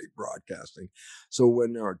you're going to be broadcasting. So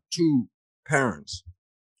when there are two parents,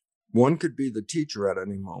 one could be the teacher at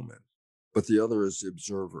any moment, but the other is the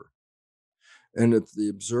observer. And if the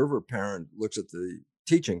observer parent looks at the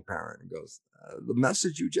teaching parent and goes, the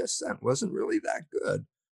message you just sent wasn't really that good,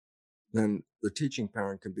 then the teaching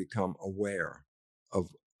parent can become aware of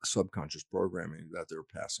subconscious programming that they're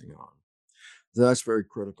passing on. That's very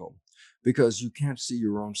critical because you can't see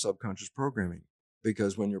your own subconscious programming,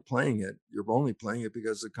 because when you're playing it, you're only playing it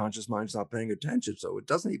because the conscious mind's not paying attention. So it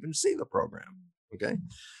doesn't even see the program. Okay.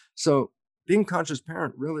 So being conscious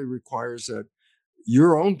parent really requires that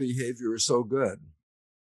your own behavior is so good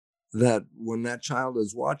that when that child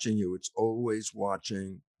is watching you, it's always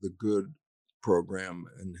watching the good program,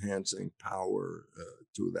 enhancing power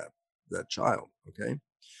to that child. Okay.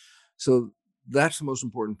 So that's the most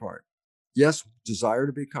important part. Yes, desire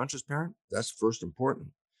to be a conscious parent, that's first important.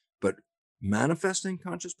 But manifesting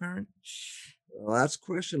conscious parent, well, that's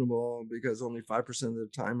questionable because only 5% of the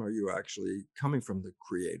time are you actually coming from the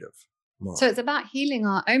creative mind. So it's about healing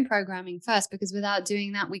our own programming first, because without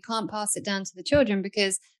doing that, we can't pass it down to the children,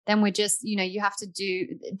 because then we're just, you have to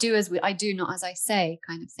do as I do, not as I say,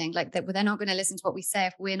 kind of thing. Like that, they're not going to listen to what we say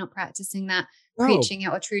if we're not practicing that, preaching it,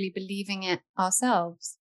 or truly believing it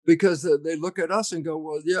ourselves. Because they look at us and go,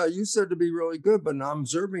 well, yeah, you said to be really good, but now I'm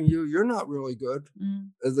observing you. You're not really good.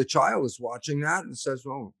 The child is watching that and says,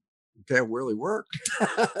 well, it can't really work.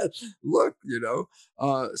 Look,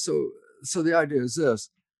 So the idea is this.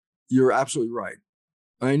 You're absolutely right.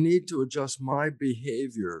 I need to adjust my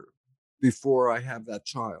behavior before I have that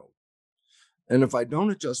child. And if I don't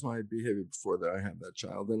adjust my behavior before that I have that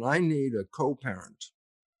child, then I need a co-parent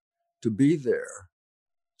to be there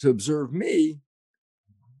to observe me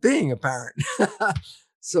being a parent.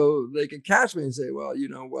 So they can catch me and say, well,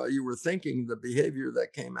 while you were thinking, the behavior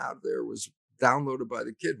that came out there was downloaded by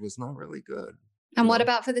the kid was not really good. And what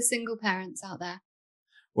about for the single parents out there?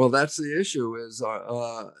 Well, that's the issue is,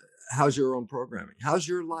 how's your own programming? How's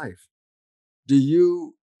your life? Do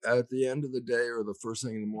you, at the end of the day or the first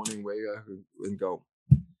thing in the morning, wake up and go,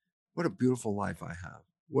 what a beautiful life I have.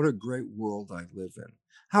 What a great world I live in.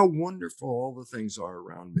 How wonderful all the things are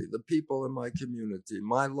around me, the people in my community,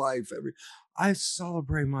 my life. I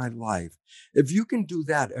celebrate my life. If you can do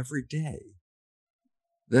that every day,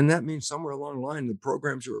 then that means somewhere along the line, the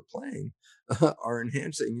programs you are playing are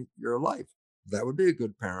enhancing your life. That would be a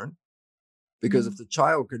good parent. Because if the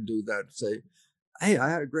child can do that, say, hey, I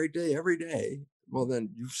had a great day every day. Well, then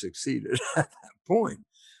you've succeeded at that point.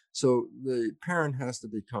 So the parent has to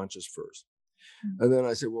be conscious first. And then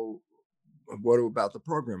I said, well, what about the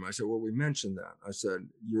program? I said, well, we mentioned that. I said,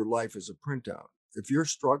 your life is a printout. If you're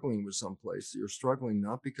struggling with someplace, you're struggling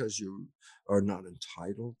not because you are not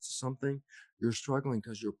entitled to something. You're struggling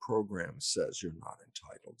because your program says you're not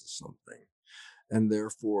entitled to something. And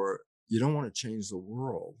therefore, you don't want to change the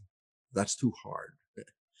world. That's too hard.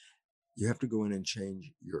 You have to go in and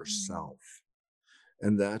change yourself.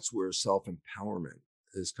 And that's where self-empowerment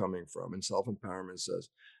is coming from. And self-empowerment says,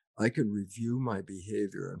 I can review my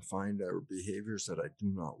behavior and find out behaviors that I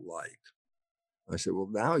do not like. I say, well,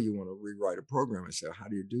 now you want to rewrite a program. I say, how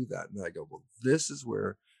do you do that? And I go, well, this is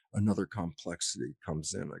where another complexity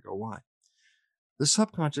comes in. I go, why? The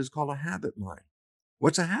subconscious is called a habit mind.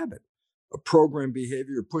 What's a habit? A program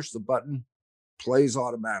behavior, push the button, plays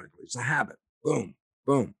automatically. It's a habit. Boom,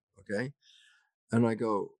 boom. Okay. And I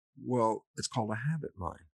go, well, it's called a habit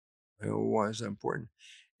mind. I go, why is that important?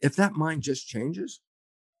 If that mind just changes,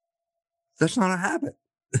 that's not a habit.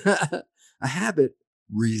 A habit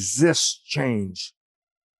resists change,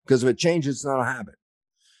 because if it changes, it's not a habit.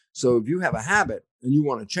 So if you have a habit and you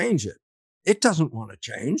want to change it, it doesn't want to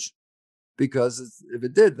change, because if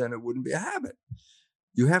it did, then it wouldn't be a habit.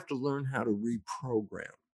 You have to learn how to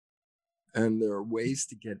reprogram. And there are ways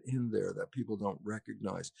to get in there that people don't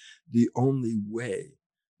recognize. The only way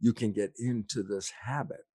you can get into this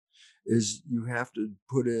habit is you have to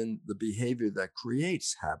put in the behavior that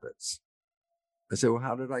creates habits. I say, well,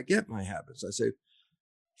 how did I get my habits? I say,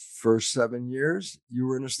 first 7 years, you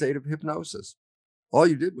were in a state of hypnosis. All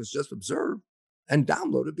you did was just observe and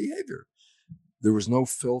downloaded behavior. There was no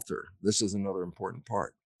filter. This is another important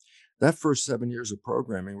part. That first 7 years of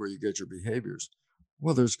programming where you get your behaviors,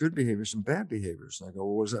 well, there's good behaviors and bad behaviors. And I go,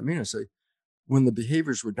 well, what does that mean? I say, when the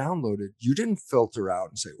behaviors were downloaded, you didn't filter out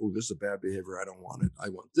and say, oh, this is a bad behavior. I don't want it. I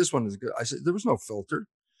want this one is good. I said, there was no filter.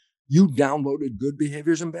 You downloaded good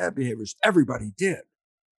behaviors and bad behaviors. Everybody did.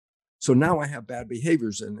 So now I have bad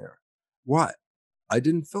behaviors in there. What? I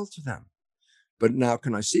didn't filter them. But now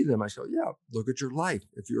can I see them? I go, yeah, look at your life.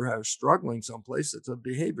 If you're struggling someplace, it's a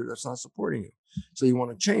behavior that's not supporting you. So you want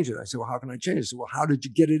to change it. I say, well, how can I change it? I say, well, how did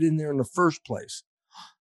you get it in there in the first place?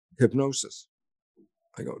 Hypnosis.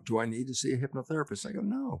 I go, do I need to see a hypnotherapist? I go,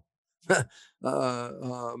 no.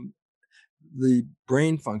 The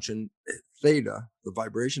brain function, theta, the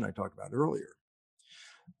vibration I talked about earlier,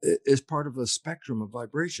 is part of a spectrum of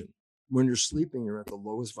vibration. When you're sleeping, you're at the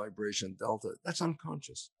lowest vibration, delta. That's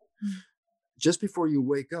unconscious. Just before you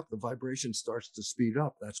wake up, the vibration starts to speed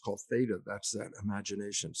up. That's called theta. That's that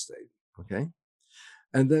imagination state. Okay.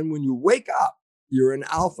 And then when you wake up, you're in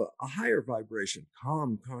alpha, a higher vibration,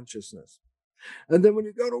 calm consciousness. And then when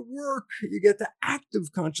you go to work, you get the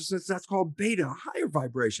active consciousness. That's called beta, a higher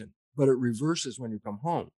vibration, but it reverses when you come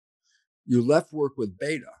home. You left work with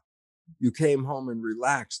beta. You came home and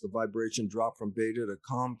relaxed. The vibration dropped from beta to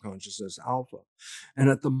calm consciousness, alpha. And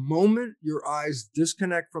at the moment your eyes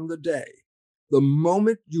disconnect from the day, the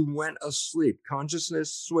moment you went asleep,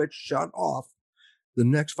 consciousness switch shut off, the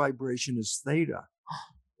next vibration is theta.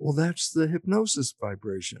 Well, that's the hypnosis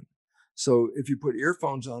vibration. So if you put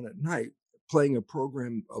earphones on at night, playing a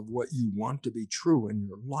program of what you want to be true in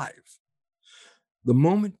your life, the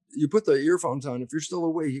moment you put the earphones on, if you're still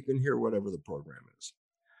awake, you can hear whatever the program is.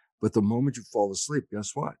 But the moment you fall asleep,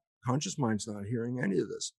 guess what? Conscious mind's not hearing any of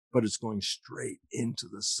this, but it's going straight into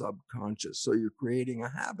the subconscious. So you're creating a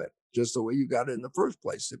habit, just the way you got it in the first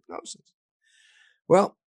place, hypnosis.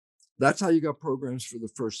 Well, that's how you got programs for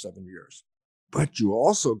the first 7 years. But you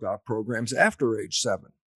also got programs after age 7.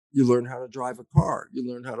 You learn how to drive a car. You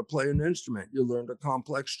learn how to play an instrument. You learned a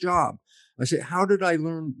complex job. I say, how did I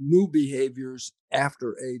learn new behaviors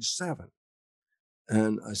after age 7?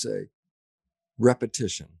 And I say,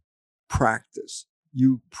 repetition, practice.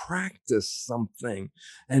 You practice something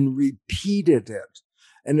and repeated it.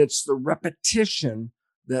 And it's the repetition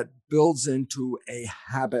that builds into a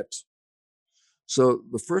habit. So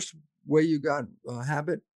the first way you got a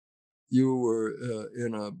habit, you were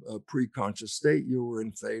in a pre-conscious state. You were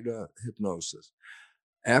in theta hypnosis.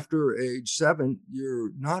 After age 7,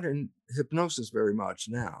 you're not in hypnosis very much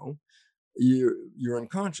now. You're in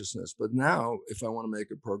consciousness. But now, if I want to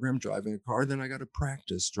make a program driving a car, then I got to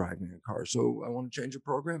practice driving a car. So I want to change a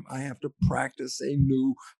program. I have to practice a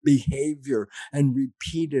new behavior and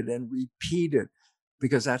repeat it,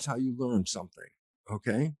 because that's how you learn something.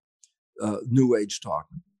 Okay. New age talk.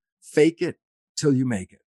 Fake it till you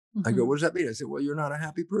make it. Mm-hmm. I go, what does that mean? I said, well, you're not a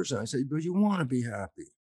happy person. I said, but you want to be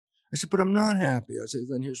happy. I said, but I'm not happy. I said,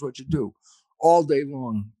 then here's what you do. All day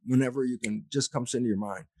long, whenever you can, just comes into your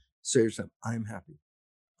mind, Say to yourself, I am happy.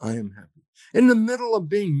 I am happy. In the middle of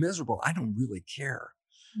being miserable, I don't really care.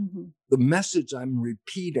 Mm-hmm. The message I'm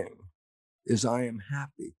repeating is I am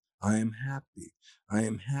happy. I am happy. I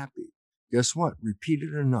am happy. Guess what? Repeat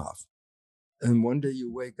it enough. And one day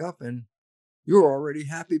you wake up and you're already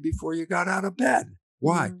happy before you got out of bed.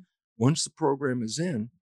 Why? Mm-hmm. Once the program is in,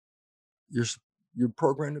 you're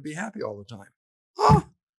programmed to be happy all the time. Oh,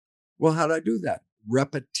 well, how do I do that?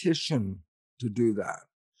 Repetition to do that.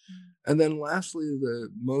 And then lastly, the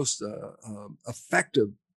most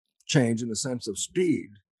effective change in the sense of speed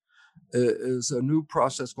is a new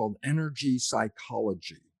process called energy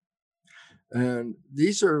psychology. And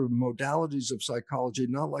these are modalities of psychology,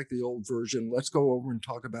 not like the old version. Let's go over and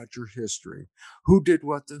talk about your history. Who did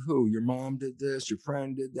what to who? Your mom did this, your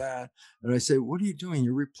friend did that. And I say, what are you doing?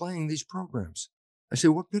 You're replaying these programs. I say,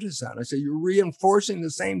 what good is that? I say, you're reinforcing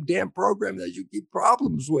the same damn program that you keep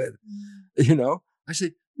problems with. You know, I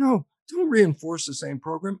say, no, don't reinforce the same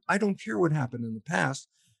program. I don't care what happened in the past.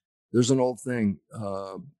 There's an old thing.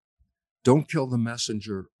 Don't kill the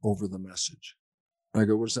messenger over the message. I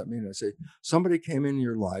go, what does that mean? I say, somebody came into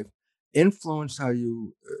your life, influenced how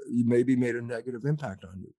you maybe made a negative impact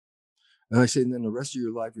on you. And I say, and then the rest of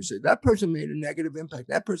your life, you say, that person made a negative impact.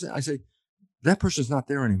 That person, I say, that person's not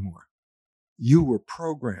there anymore. You were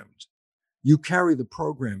programmed. You carry the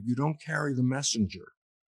program. You don't carry the messenger.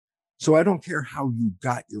 So I don't care how you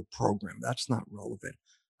got your program. That's not relevant.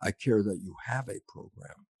 I care that you have a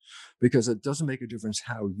program because it doesn't make a difference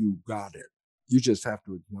how you got it. You just have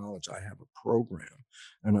to acknowledge I have a program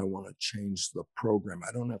and I want to change the program.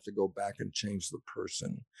 I don't have to go back and change the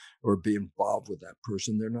person or be involved with that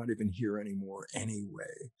person. They're not even here anymore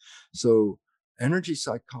anyway. So energy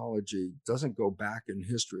psychology doesn't go back in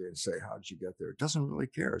history and say, how did you get there? It doesn't really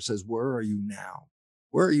care. It says, where are you now?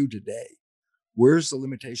 Where are you today? Where's the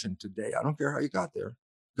limitation today? I don't care how you got there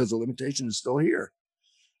because the limitation is still here.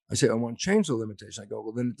 I say, I want to change the limitation. I go,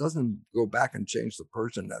 well, then it doesn't go back and change the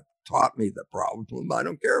person that taught me the problem. I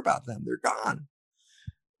don't care about them. They're gone.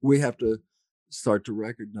 We have to start to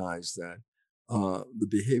recognize that the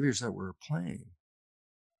behaviors that we're playing,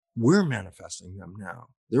 we're manifesting them now.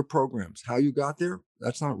 They're programs. How you got there,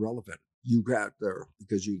 that's not relevant. You got there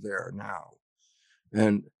because you're there now.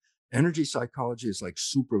 And energy psychology is like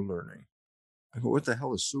super learning. I go, what the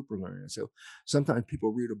hell is super learning? So sometimes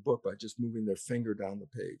people read a book by just moving their finger down the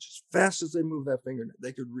page. As fast as they move that finger,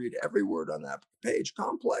 they could read every word on that page,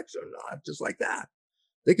 complex or not, just like that.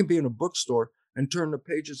 They can be in a bookstore and turn the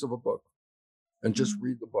pages of a book and just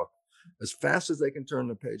read the book. As fast as they can turn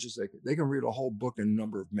the pages, they can read a whole book in a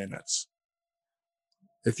number of minutes.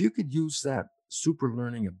 If you could use that super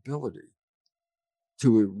learning ability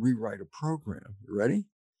to rewrite a program, you ready?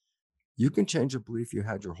 You can change a belief you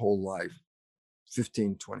had your whole life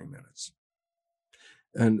 15, 20 minutes.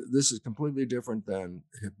 And this is completely different than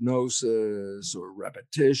hypnosis or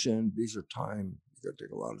repetition. These are time. You got to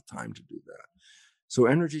take a lot of time to do that. So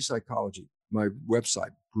energy psychology, my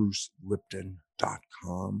website,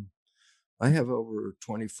 brucelipton.com. I have over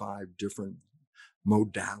 25 different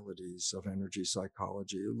modalities of energy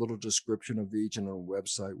psychology, a little description of each and a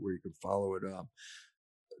website where you can follow it up.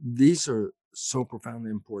 These are so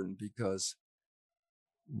profoundly important because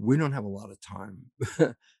we don't have a lot of time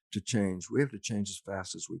to change. We have to change as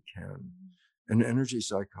fast as we can. And energy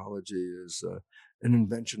psychology is an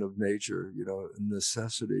invention of nature,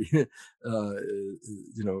 necessity,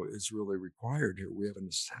 is really required here. We have a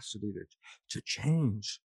necessity to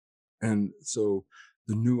change. And so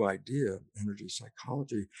the new idea of energy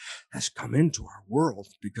psychology has come into our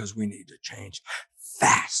world because we need to change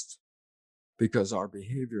fast, because our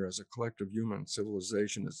behavior as a collective human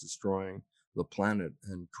civilization is destroying the planet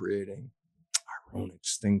and creating our own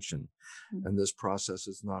extinction. And this process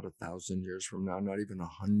is not 1,000 years from now, not even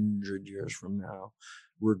 100 years from now.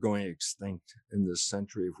 We're going extinct in this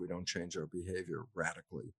century if we don't change our behavior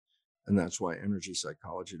radically. And that's why energy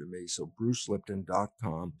psychology to me. So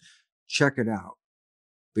brucelipton.com, check it out,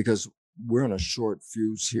 because we're on a short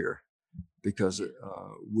fuse here, because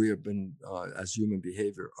we have been, as human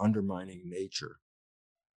behavior, undermining nature,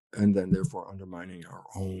 and then therefore undermining our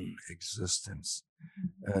own existence.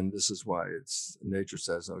 And this is why nature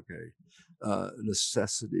says, okay,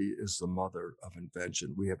 necessity is the mother of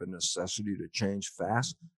invention. We have a necessity to change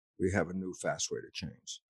fast. We have a new fast way to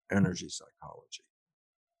change. Energy psychology.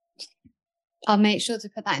 I'll make sure to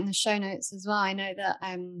put that in the show notes as well. I know that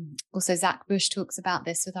also Zach Bush talks about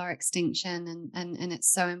this with our extinction, and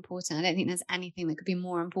it's so important. I don't think there's anything that could be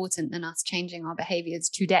more important than us changing our behaviors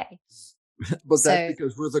today. But that's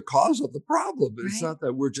because we're the cause of the problem. Right? It's not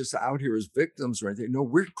that we're just out here as victims or anything. No,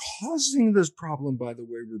 we're causing this problem by the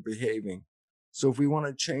way we're behaving. So if we want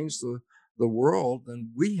to change the world,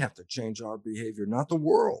 then we have to change our behavior, not the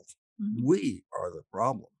world. Mm-hmm. We are the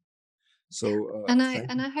problem. So, and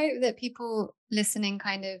I hope that people listening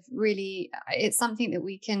kind of really, it's something that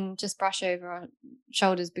we can just brush over our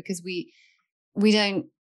shoulders, because we don't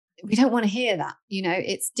want to hear that.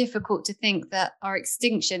 It's difficult to think that our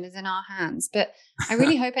extinction is in our hands. But I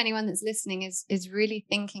really hope anyone that's listening is really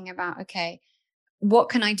thinking about, okay, what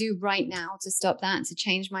can I do right now to stop that, to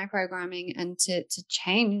change my programming, and to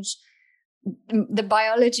change the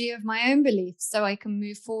biology of my own beliefs so I can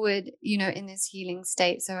move forward, in this healing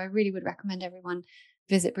state. So I really would recommend everyone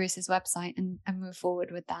visit Bruce's website and move forward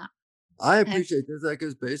with that. I appreciate that,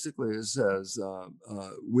 because basically it says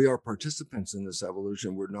we are participants in this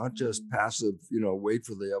evolution. We're not just passive, wait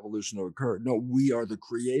for the evolution to occur. No, we are the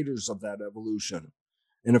creators of that evolution.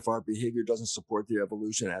 And if our behavior doesn't support the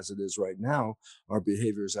evolution as it is right now, our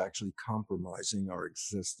behavior is actually compromising our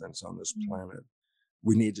existence on this planet.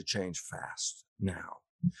 We need to change fast now.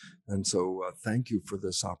 And so thank you for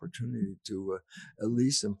this opportunity to at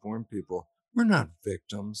least inform people. We're not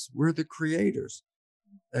victims. We're the creators.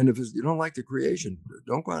 And if you don't like the creation,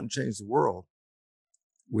 don't go out and change the world.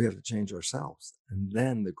 We have to change ourselves. And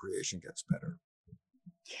then the creation gets better.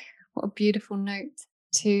 What a beautiful note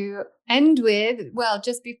to end with. Well,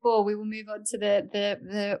 just before we will move on to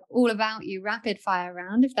the all about you rapid fire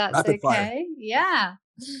round, if that's okay. Fire. Yeah.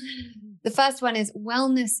 The first one is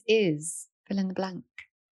wellness is fill in the blank.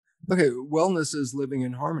 Okay. Wellness is living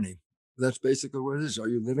in harmony. That's basically what it is. Are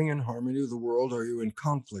you living in harmony with the world? Or are you in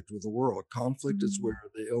conflict with the world? Conflict is where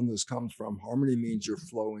the illness comes from. Harmony means you're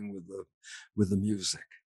flowing with the music.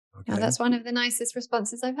 Okay? Yeah, that's one of the nicest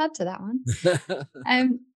responses I've had to that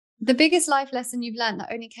one. The biggest life lesson you've learned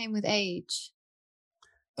that only came with age?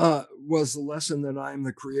 Was the lesson that I'm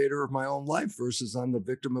the creator of my own life versus I'm the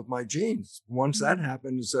victim of my genes. Once that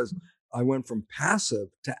happened, it says I went from passive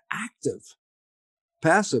to active.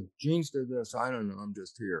 Passive, genes did this. I don't know. I'm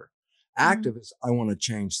just here. Active is, I want to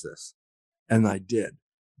change this. And I did.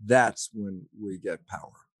 That's when we get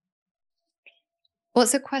power.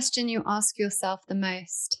 What's a question you ask yourself the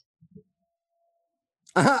most?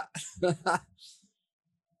 I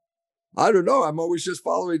don't know. I'm always just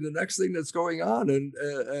following the next thing that's going on.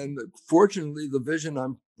 And fortunately, the vision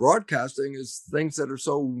I'm broadcasting is things that are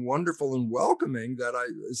so wonderful and welcoming that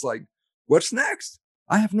it's like, what's next?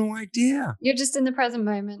 I have no idea. You're just in the present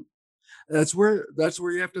moment. That's where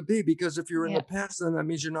you have to be, because if you're in the past, then that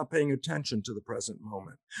means you're not paying attention to the present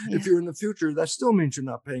moment. Yeah. If you're in the future, that still means you're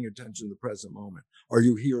not paying attention to the present moment. Are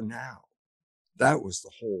you here now? That was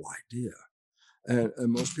the whole idea.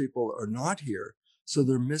 And most people are not here. So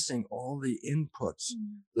they're missing all the inputs,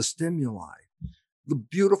 the stimuli, the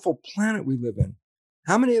beautiful planet we live in.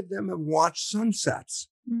 How many of them have watched sunsets?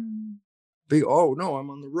 Oh, no, I'm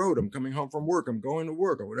on the road. I'm coming home from work. I'm going to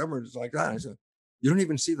work or whatever. It's like that. I said, you don't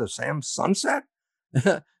even see the same sunset?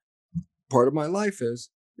 Part of my life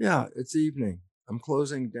is, it's evening. I'm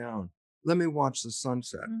closing down. Let me watch the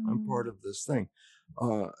sunset. I'm part of this thing.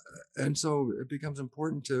 And so it becomes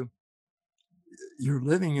important you're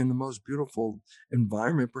living in the most beautiful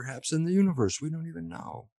environment, perhaps in the universe. We don't even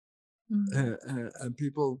know. And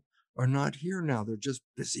people are not here now. They're just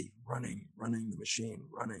busy running the machine,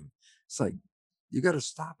 running. It's like, you got to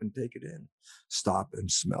stop and take it in. Stop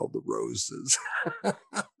and smell the roses.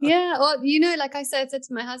 Yeah. Well, like I said to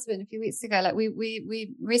my husband a few weeks ago, like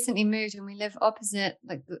we recently moved and we live opposite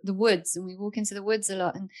like the woods, and we walk into the woods a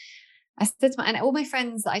lot. And I said to and all my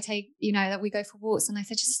friends that I take, that we go for walks, and I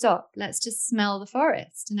said, just stop. Let's just smell the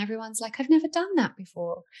forest. And everyone's like, I've never done that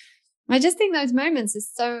before. I just think those moments are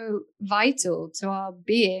so vital to our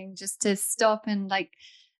being, just to stop and like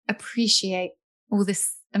appreciate all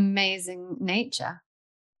this amazing nature.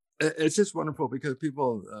 It's just wonderful, because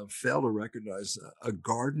people fail to recognize a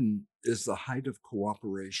garden is the height of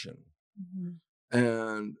cooperation.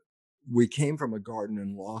 And we came from a garden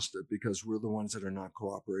and lost it because we're the ones that are not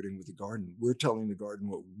cooperating with the garden. We're telling the garden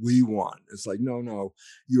what we want. It's like, no,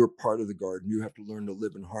 you're part of the garden. You have to learn to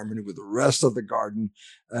live in harmony with the rest of the garden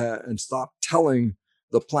and stop telling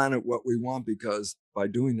the planet what we want, because by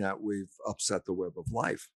doing that, we've upset the web of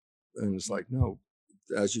life. And it's like, no,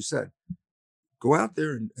 as you said, go out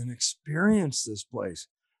there and experience this place,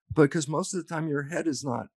 because most of the time your head is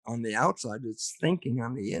not on the outside. It's thinking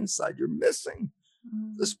on the inside. You're missing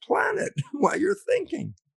this planet while you're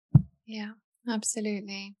thinking. Yeah,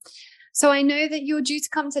 absolutely. So I know that you're due to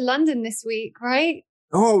come to London this week, right?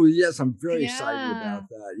 Oh, yes. I'm very excited about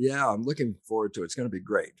that. Yeah, I'm looking forward to it. It's going to be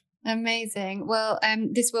great. Amazing. Well,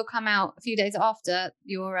 this will come out a few days after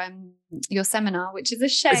your seminar, which is a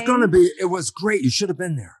shame. It's going to be. It was great. You should have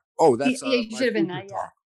been there. Oh, that's you should have been there. Yeah.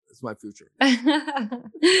 It's my future.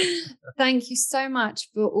 Thank you so much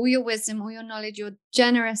for all your wisdom, all your knowledge, your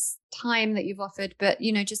generous time that you've offered, but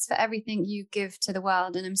just for everything you give to the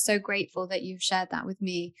world. And I'm so grateful that you've shared that with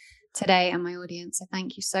me today and my audience. So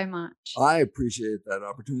thank you so much. I appreciate that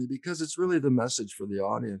opportunity because it's really the message for the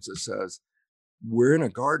audience that says, we're in a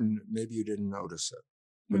garden. Maybe you didn't notice it,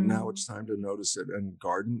 but now it's time to notice it. And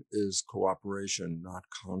garden is cooperation, not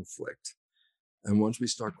conflict. And once we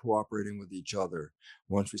start cooperating with each other,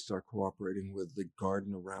 once we start cooperating with the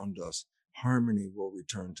garden around us, harmony will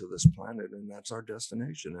return to this planet. And that's our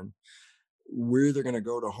destination. And we're either going to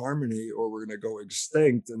go to harmony or we're going to go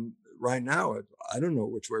extinct. And right now, I don't know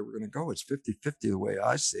which way we're going to go. It's 50-50 the way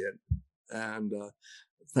I see it. And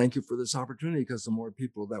thank you for this opportunity, because the more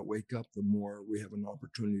people that wake up, the more we have an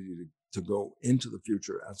opportunity to go into the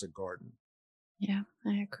future as a garden. Yeah,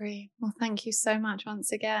 I agree. Well, thank you so much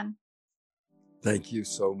once again. Thank you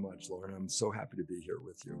so much, Lauren. I'm so happy to be here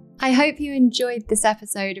with you. I hope you enjoyed this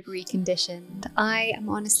episode of Reconditioned. I am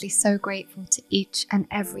honestly so grateful to each and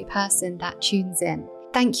every person that tunes in.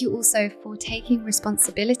 Thank you also for taking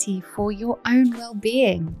responsibility for your own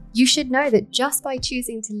well-being. You should know that just by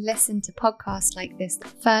choosing to listen to podcasts like this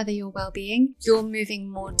that further your well-being, you're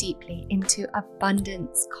moving more deeply into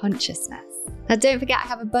abundance consciousness. Now, don't forget, I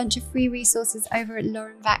have a bunch of free resources over at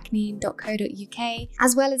laurenvakneen.co.uk,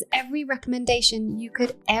 as well as every recommendation you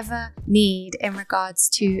could ever need in regards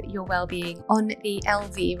to your well-being on the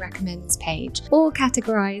LV Recommends page, all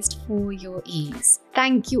categorized for your ease.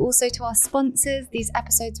 Thank you also to our sponsors. These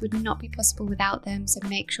episodes would not be possible without them, so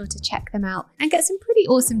make sure to check them out and get some pretty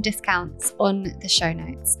awesome discounts on the show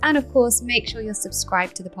notes. And of course, make sure you're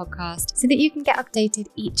subscribed to the podcast so that you can get updated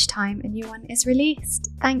each time a new one is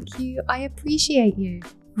released. Thank you. I appreciate you.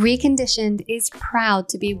 Reconditioned is proud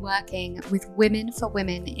to be working with Women for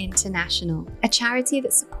Women International, a charity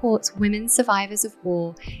that supports women survivors of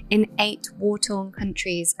war in 8 war-torn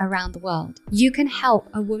countries around the world. You can help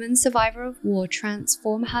a woman survivor of war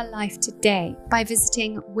transform her life today by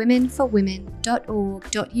visiting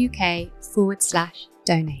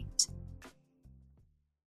womenforwomen.org.uk/donate.